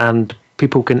do and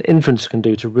people can influence can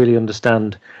do to really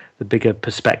understand the bigger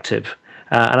perspective.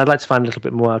 And I'd like to find a little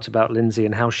bit more out about Lindsay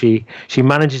and how she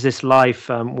manages this life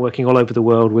working all over the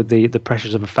world with the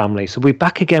pressures of a family. So we'll be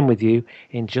back again with you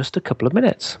in just a couple of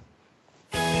minutes.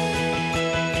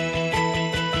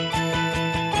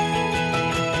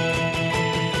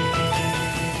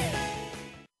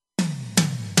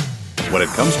 When it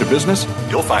comes to business,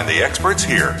 you'll find the experts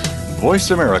here.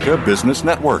 Voice America Business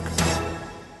Network.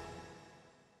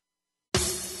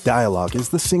 Dialogue is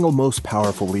the single most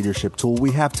powerful leadership tool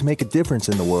we have to make a difference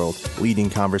in the world. Leading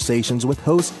Conversations with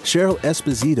host Cheryl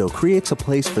Esposito creates a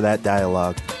place for that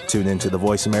dialogue. Tune into the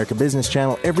Voice America Business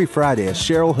Channel every Friday as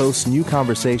Cheryl hosts new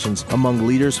conversations among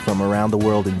leaders from around the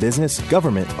world in business,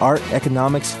 government, art,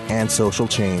 economics, and social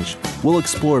change. We'll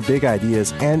explore big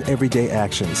ideas and everyday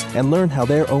actions and learn how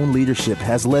their own leadership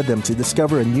has led them to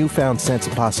discover a newfound sense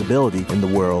of possibility in the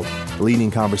world.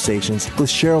 Leading Conversations with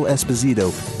Cheryl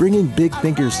Esposito, bringing big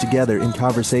thinkers together in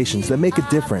conversations that make a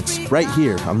difference, right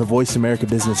here on the Voice America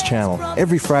Business Channel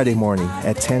every Friday morning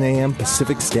at 10 a.m.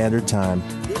 Pacific Standard Time.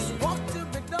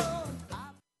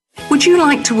 Would you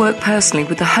like to work personally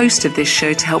with the host of this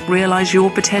show to help realize your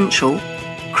potential?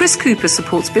 Chris Cooper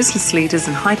supports business leaders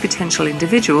and high potential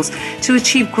individuals to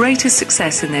achieve greater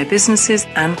success in their businesses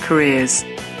and careers.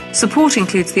 Support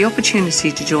includes the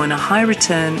opportunity to join a high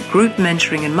return group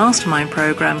mentoring and mastermind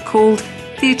program called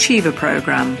the Achiever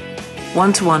Program.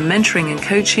 One-to-one mentoring and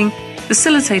coaching,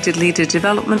 facilitated leader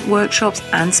development workshops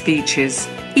and speeches.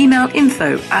 Email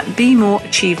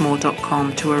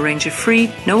info@bemoreachievemore.com to arrange a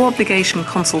free, no-obligation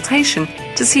consultation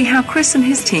to see how Chris and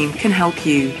his team can help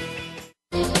you.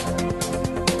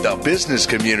 The business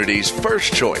community's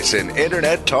first choice in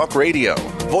Internet Talk Radio.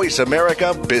 Voice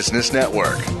America Business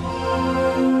Network.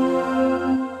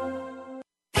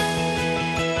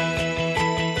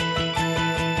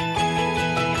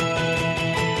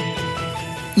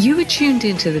 You are tuned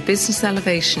into the Business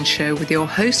Elevation Show with your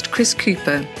host, Chris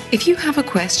Cooper. If you have a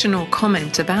question or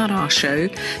comment about our show,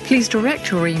 please direct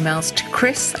your emails to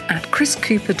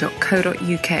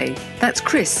chris@chriscooper.co.uk. That's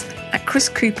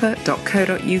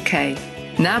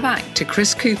chris@chriscooper.co.uk. Now back to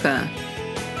Chris Cooper.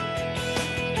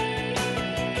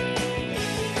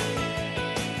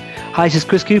 Hi, this is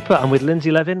Chris Cooper. I'm with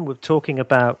Lindsay Levin. We're talking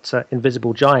about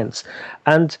invisible giants.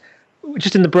 And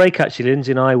just in the break, actually,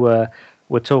 Lindsay and I were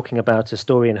talking about a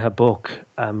story in her book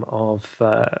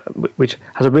which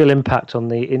has a real impact on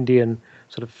the Indian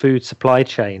sort of food supply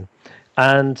chain.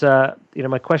 And,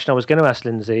 my question I was going to ask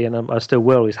Lindsay, and I still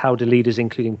will, is how do leaders,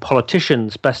 including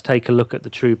politicians, best take a look at the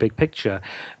true big picture?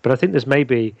 But I think there's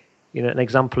maybe, an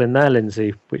example in there,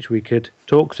 Lindsay, which we could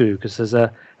talk through, because there's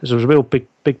a real big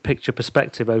picture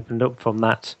perspective opened up from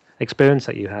that experience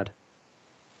that you had.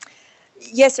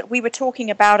 Yes, we were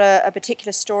talking about a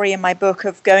particular story in my book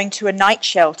of going to a night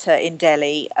shelter in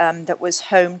Delhi that was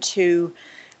home to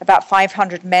about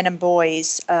 500 men and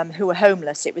boys who were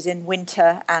homeless. It was in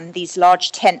winter, and these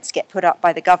large tents get put up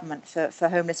by the government for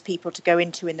homeless people to go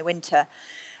into in the winter.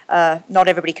 Not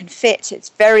everybody can fit. It's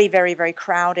very, very, very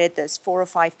crowded. There's 4 or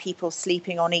 5 people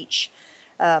sleeping on each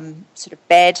sort of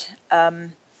bed.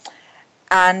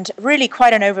 And really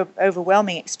quite an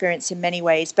overwhelming experience in many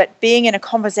ways. But being in a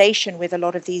conversation with a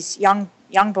lot of these young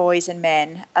boys and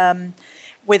men,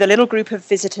 with a little group of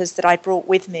visitors that I brought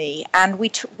with me, and we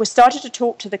started to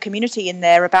talk to the community in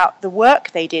there about the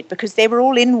work they did, because they were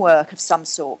all in work of some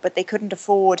sort, but they couldn't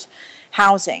afford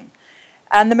housing.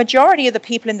 And the majority of the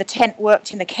people in the tent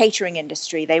worked in the catering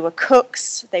industry. They were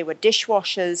cooks, they were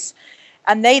dishwashers,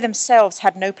 and they themselves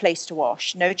had no place to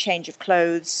wash, no change of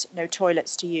clothes, no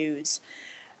toilets to use.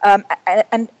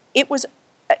 And it was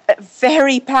a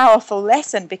very powerful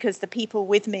lesson, because the people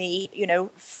with me,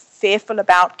 fearful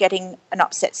about getting an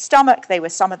upset stomach,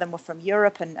 some of them were from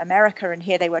Europe and America, and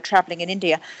here they were traveling in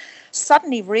India,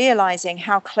 suddenly realizing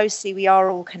how closely we are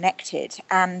all connected.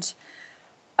 And,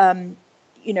 the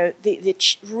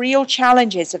real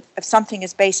challenges of something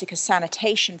as basic as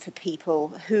sanitation for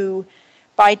people who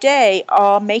by day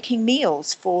are making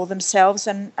meals for themselves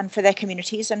and for their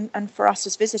communities and for us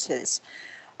as visitors.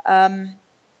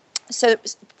 So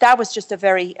that was just a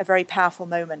very powerful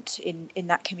moment in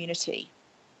that community.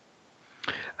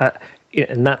 For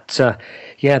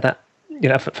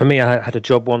me, I had a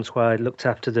job once where I looked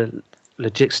after the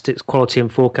logistics, quality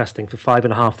and forecasting for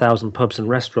 5,500 pubs and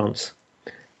restaurants.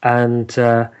 And,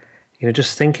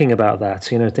 just thinking about that,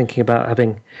 thinking about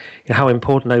having, how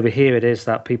important over here it is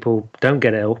that people don't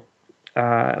get ill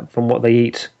from what they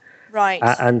eat. Right.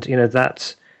 And,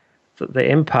 that's the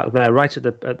impact there right at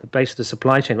the base of the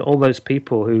supply chain. All those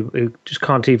people who just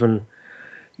can't even,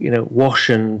 wash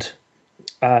and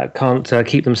can't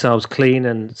keep themselves clean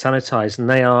and sanitized, and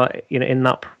they are, in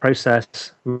that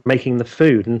process making the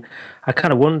food. And I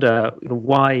kind of wonder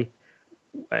why.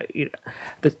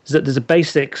 There's a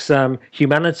basics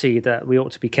humanity that we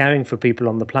ought to be caring for people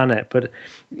on the planet, but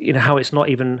how it's not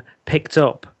even picked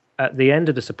up at the end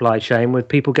of the supply chain with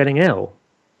people getting ill.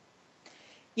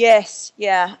 Yes,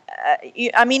 yeah.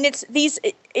 It's these,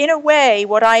 in a way,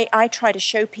 what I try to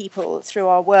show people through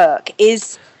our work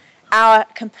is our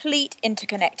complete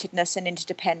interconnectedness and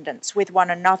interdependence with one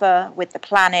another, with the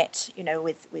planet,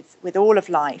 with all of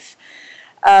life.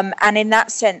 And in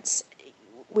that sense,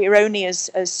 we're only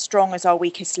as strong as our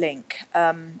weakest link,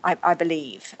 I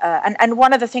believe. And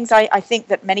one of the things I think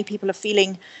that many people are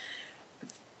feeling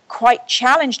quite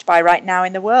challenged by right now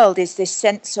in the world is this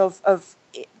sense of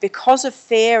because of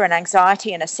fear and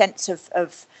anxiety and a sense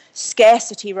of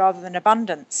scarcity rather than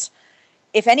abundance.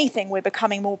 If anything, we're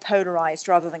becoming more polarized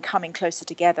rather than coming closer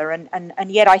together. And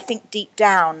yet I think deep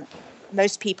down,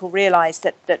 most people realize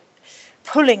that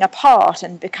pulling apart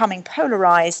and becoming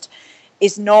polarized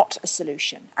is not a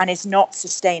solution and is not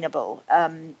sustainable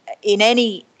in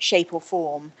any shape or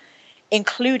form,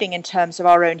 including in terms of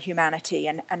our own humanity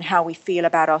and how we feel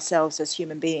about ourselves as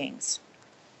human beings.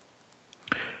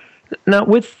 Now,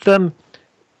 with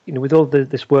with all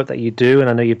this work that you do, and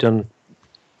I know you've done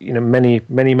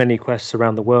many quests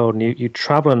around the world, and you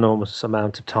travel an enormous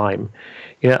amount of time.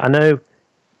 I know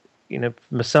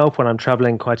myself, when I'm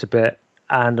traveling quite a bit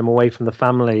and I'm away from the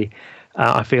family,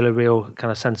 I feel a real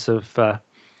kind of sense of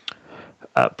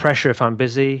pressure if I'm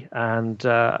busy, and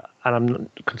I'm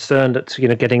concerned at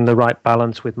getting the right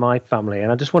balance with my family.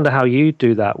 And I just wonder how you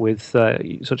do that with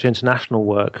such international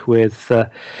work with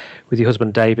your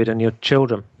husband David and your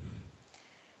children.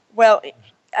 Well,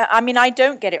 I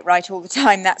don't get it right all the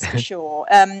time, that's for sure.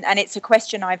 And it's a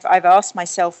question I've asked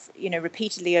myself,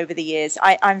 repeatedly over the years.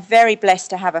 I'm very blessed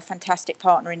to have a fantastic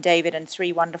partner in David and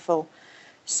 3 wonderful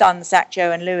sons, Zach,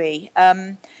 Joe, and Louis.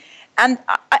 And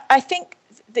I think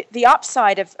the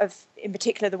upside of, in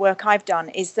particular, the work I've done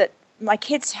is that my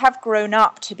kids have grown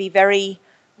up to be very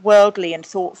worldly and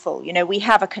thoughtful. You know, we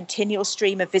have a continual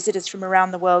stream of visitors from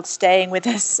around the world staying with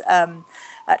us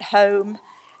at home.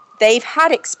 They've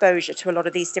had exposure to a lot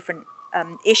of these different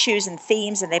issues and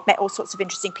themes, and they've met all sorts of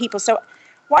interesting people. So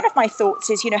one of my thoughts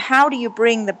is, you know, how do you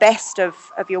bring the best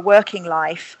of your working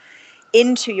life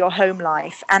into your home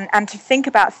life, and to think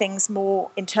about things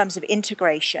more in terms of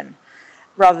integration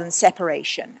rather than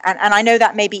separation. And I know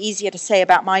that may be easier to say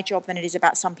about my job than it is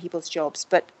about some people's jobs,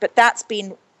 but that's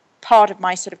been part of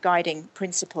my sort of guiding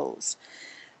principles.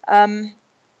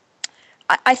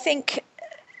 I think,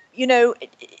 you know,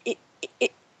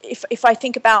 if I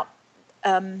think about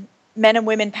men and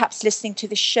women perhaps listening to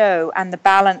the show and the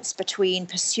balance between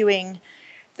pursuing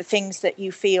the things that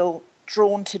you feel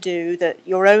drawn to do, that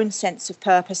your own sense of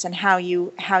purpose and how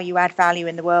you add value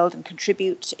in the world and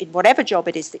contribute in whatever job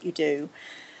it is that you do,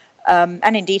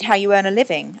 and indeed how you earn a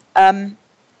living.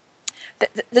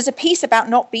 There's a piece about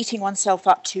not beating oneself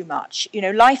up too much. You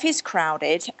know, life is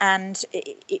crowded, and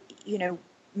you know,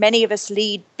 many of us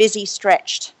lead busy,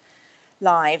 stretched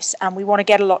lives, and we want to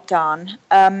get a lot done.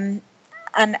 And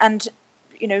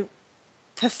you know,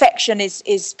 perfection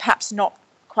is perhaps not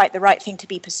quite the right thing to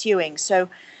be pursuing. So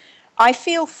I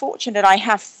feel fortunate. I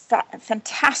have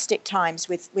fantastic times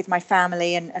with my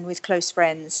family and with close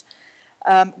friends.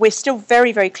 We're still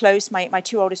very, very close. My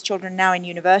two oldest children are now in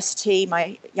university.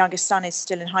 My youngest son is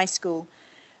still in high school.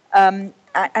 And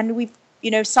we've,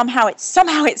 you know, somehow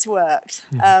it's worked.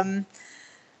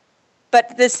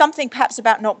 But there's something perhaps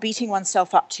about not beating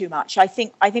oneself up too much. I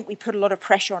think we put a lot of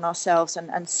pressure on ourselves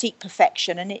and seek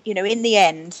perfection. And you know, in the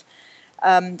end,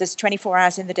 there's 24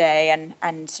 hours in the day,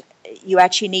 and you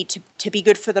actually need to be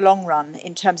good for the long run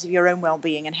in terms of your own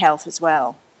well-being and health as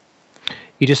well.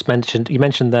 You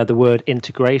mentioned there the word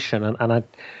integration, and I, you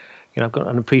know, I've got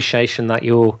an appreciation that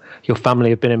your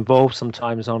family have been involved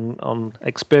sometimes on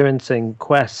experiencing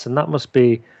quests, and that must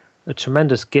be a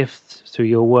tremendous gift through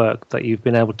your work that you've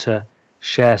been able to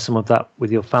share some of that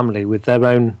with your family, with their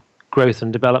own growth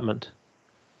and development.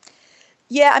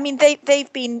 Yeah, I mean,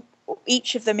 they've been,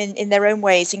 each of them in their own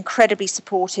ways, incredibly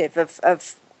supportive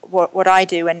of what I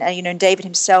do, and you know, and David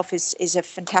himself is a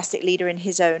fantastic leader in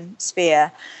his own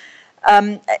sphere.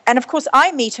 And of course,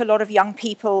 I meet a lot of young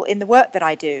people in the work that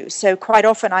I do. So quite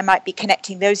often I might be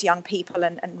connecting those young people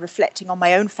and reflecting on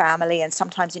my own family, and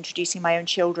sometimes introducing my own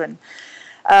children.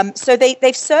 So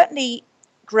they've certainly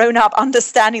grown up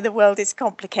understanding the world is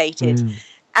complicated.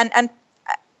 And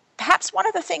perhaps one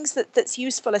of the things that's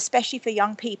useful, especially for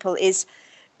young people, is,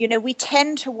 you know, we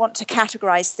tend to want to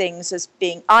categorize things as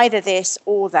being either this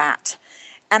or that.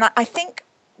 And I think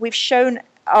we've shown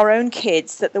our own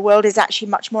kids that the world is actually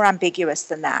much more ambiguous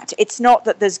than that. It's not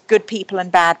that there's good people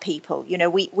and bad people. You know,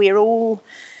 we're all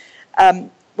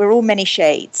many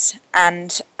shades,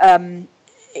 and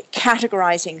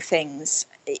categorizing things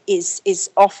is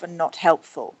often not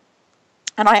helpful.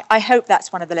 And I hope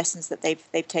that's one of the lessons that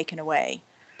they've taken away.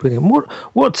 Brilliant.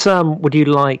 What would you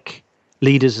like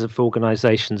leaders of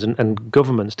organizations and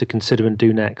governments to consider and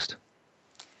do next?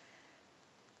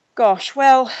 Gosh,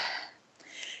 well,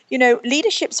 you know,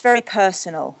 leadership's very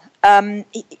personal.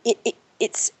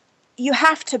 It's you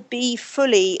have to be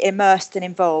fully immersed and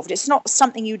involved. It's not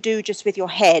something you do just with your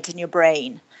head and your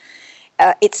brain.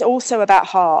 It's also about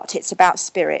heart. It's about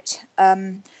spirit.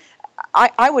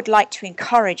 I would like to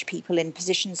encourage people in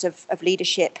positions of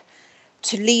leadership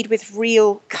to lead with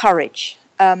real courage,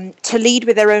 to lead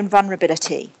with their own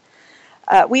vulnerability.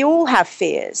 We all have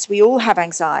fears. We all have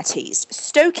anxieties.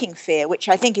 Stoking fear, which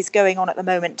I think is going on at the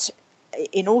moment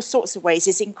in all sorts of ways,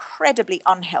 is incredibly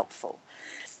unhelpful.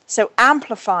 So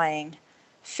amplifying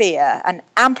fear and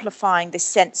amplifying this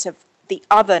sense of the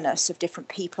otherness of different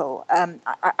people,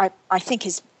 I think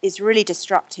is really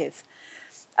destructive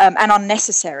and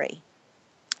unnecessary.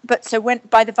 But so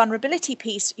by the vulnerability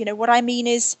piece, you know, what I mean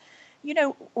is, you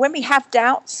know, when we have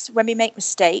doubts, when we make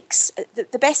mistakes,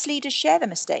 the best leaders share the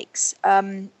mistakes.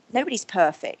 Nobody's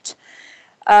perfect.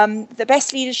 The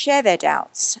best leaders share their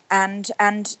doubts and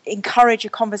encourage a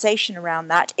conversation around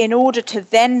that in order to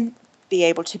then be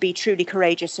able to be truly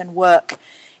courageous and work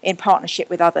in partnership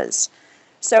with others.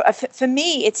 So for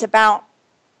me, it's about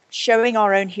showing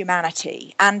our own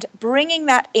humanity and bringing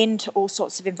that into all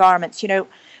sorts of environments. You know,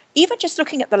 even just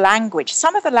looking at the language,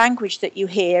 some of the language that you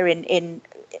hear in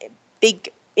big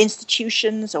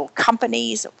institutions or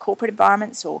companies or corporate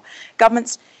environments or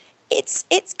governments,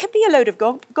 it can be a load of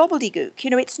gobbledygook. You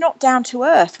know, it's not down to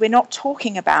earth. We're not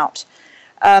talking about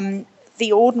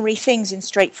the ordinary things in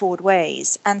straightforward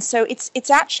ways. And so it's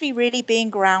actually really being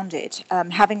grounded,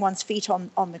 having one's feet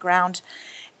on the ground,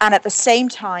 and at the same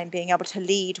time being able to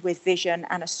lead with vision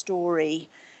and a story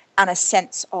and a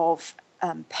sense of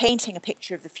painting a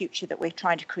picture of the future that we're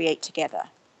trying to create together.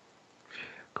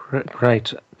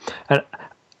 Great. And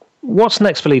what's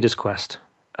next for Leaders Quest?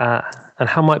 And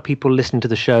how might people listening to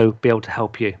the show be able to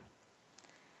help you?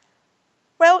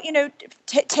 Well,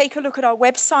 take a look at our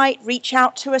website, reach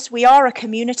out to us. We are a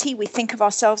community. We think of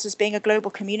ourselves as being a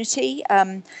global community.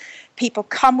 People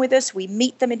come with us. We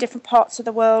meet them in different parts of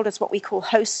the world as what we call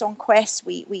hosts on Quest.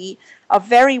 We are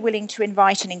very willing to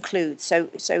invite and include.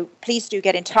 So please do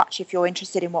get in touch if you're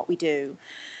interested in what we do.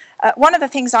 One of the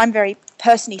things I'm very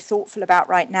personally thoughtful about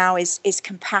right now is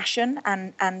compassion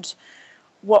and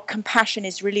what compassion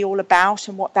is really all about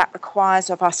and what that requires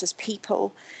of us as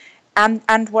people.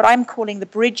 And what I'm calling the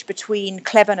bridge between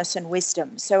cleverness and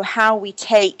wisdom. So how we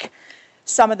take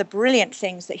some of the brilliant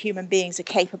things that human beings are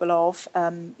capable of,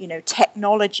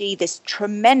 technology, this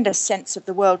tremendous sense of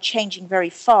the world changing very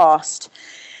fast,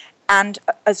 and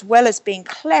as well as being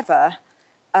clever,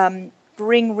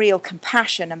 bring real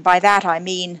compassion. And by that I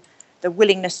mean the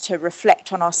willingness to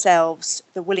reflect on ourselves,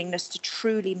 the willingness to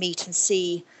truly meet and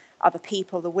see other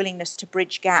people, the willingness to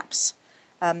bridge gaps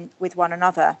with one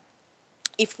another.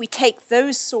 If we take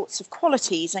those sorts of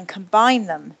qualities and combine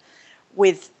them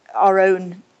with our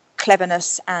own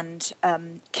cleverness and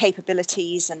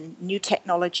capabilities and new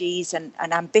technologies and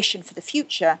ambition for the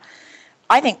future,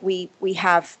 I think we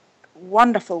have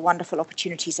wonderful, wonderful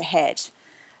opportunities ahead.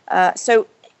 So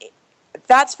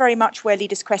that's very much where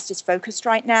Leaders Quest is focused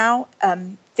right now,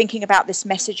 thinking about this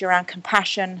message around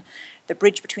compassion, the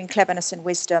bridge between cleverness and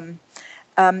wisdom.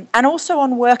 And also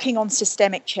on working on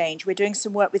systemic change. We're doing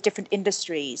some work with different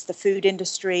industries, the food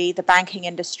industry, the banking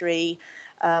industry,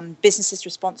 businesses'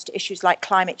 response to issues like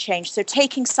climate change. So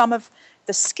taking some of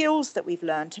the skills that we've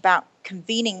learned about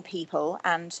convening people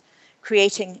and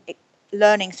creating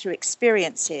learning through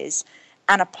experiences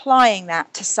and applying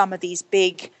that to some of these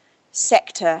big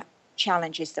sector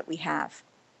challenges that we have.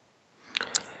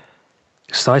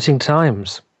 Exciting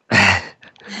times.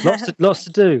 Lots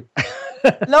to do.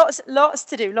 lots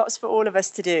to do, lots for all of us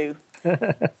to do.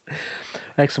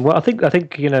 Excellent. Well, I think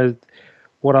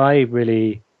what I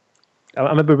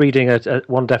remember reading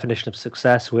one definition of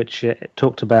success, which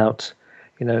talked about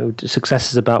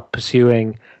success is about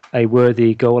pursuing a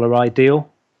worthy goal or ideal.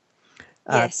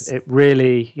 Yes. It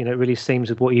really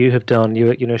seems with what you have done,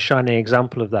 you're a shining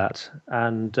example of that,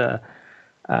 and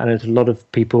there's a lot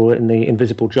of people in the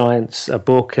Invisible Giants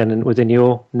book and within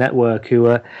your network who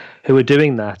are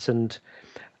doing that. And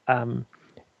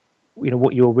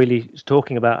what you're really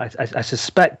talking about, I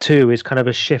suspect too, is kind of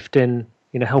a shift in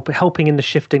helping in the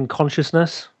shift in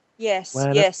consciousness. Yes,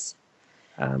 awareness. Yes.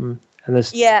 And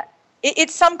there's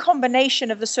it's some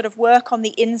combination of the sort of work on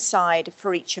the inside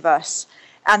for each of us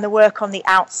and the work on the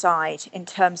outside in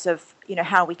terms of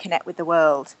how we connect with the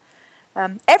world.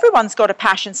 Everyone's got a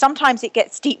passion. Sometimes it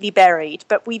gets deeply buried,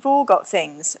 but we've all got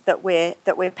things that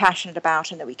we're passionate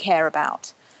about and that we care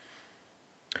about.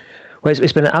 Well,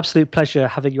 it's been an absolute pleasure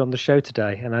having you on the show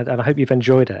today, and I hope you've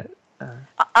enjoyed it.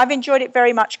 I've enjoyed it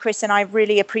very much, Chris, and I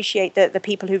really appreciate the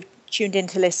people who've tuned in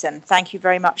to listen. Thank you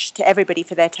very much to everybody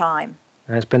for their time.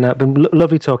 It's been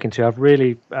lovely talking to you. I've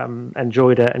really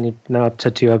enjoyed it, and I've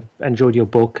said to you I've enjoyed your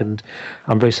book, and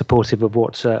I'm very supportive of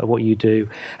what you do.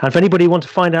 And for anybody who wants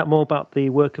to find out more about the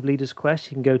work of Leaders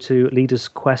Quest, you can go to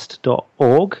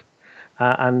leadersquest.org.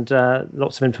 And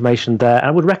lots of information there. And I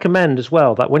would recommend as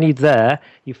well that when you're there,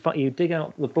 you dig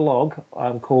out the blog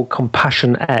called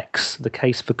Compassion X, the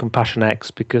case for Compassion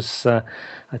X, because I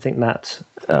think that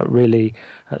really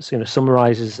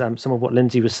summarizes some of what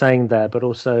Lindsay was saying there, but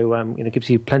also gives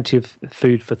you plenty of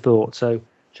food for thought. So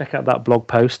check out that blog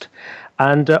post.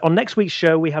 And on next week's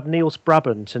show, we have Niels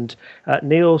Brabant, and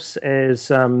Niels is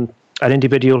an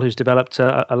individual who's developed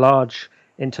a large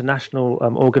international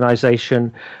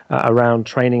organization around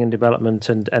training and development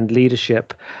and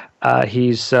leadership.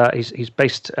 He's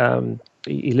based.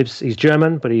 He's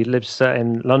German, but he lives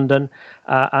in London.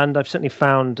 And I've certainly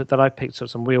found that I've picked up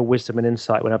some real wisdom and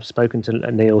insight when I've spoken to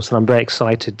Niels, and I'm very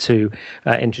excited to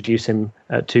introduce him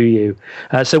to you.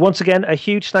 So once again, a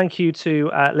huge thank you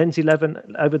to Lindsay Levin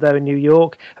over there in New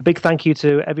York. A big thank you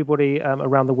to everybody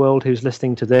around the world who's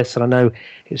listening to this. And I know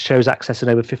it shows access in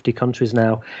over 50 countries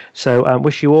now. So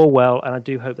wish you all well, and I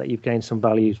do hope that you've gained some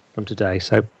value from today.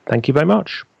 So thank you very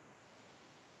much.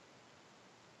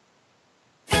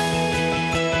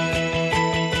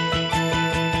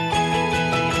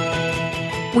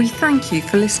 We thank you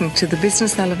for listening to the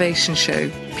Business Elevation Show.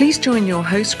 Please join your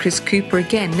host, Chris Cooper,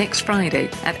 again next Friday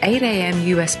at 8 a.m.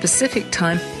 US Pacific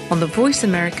Time on the Voice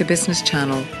America Business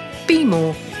Channel. Be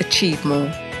more, achieve more.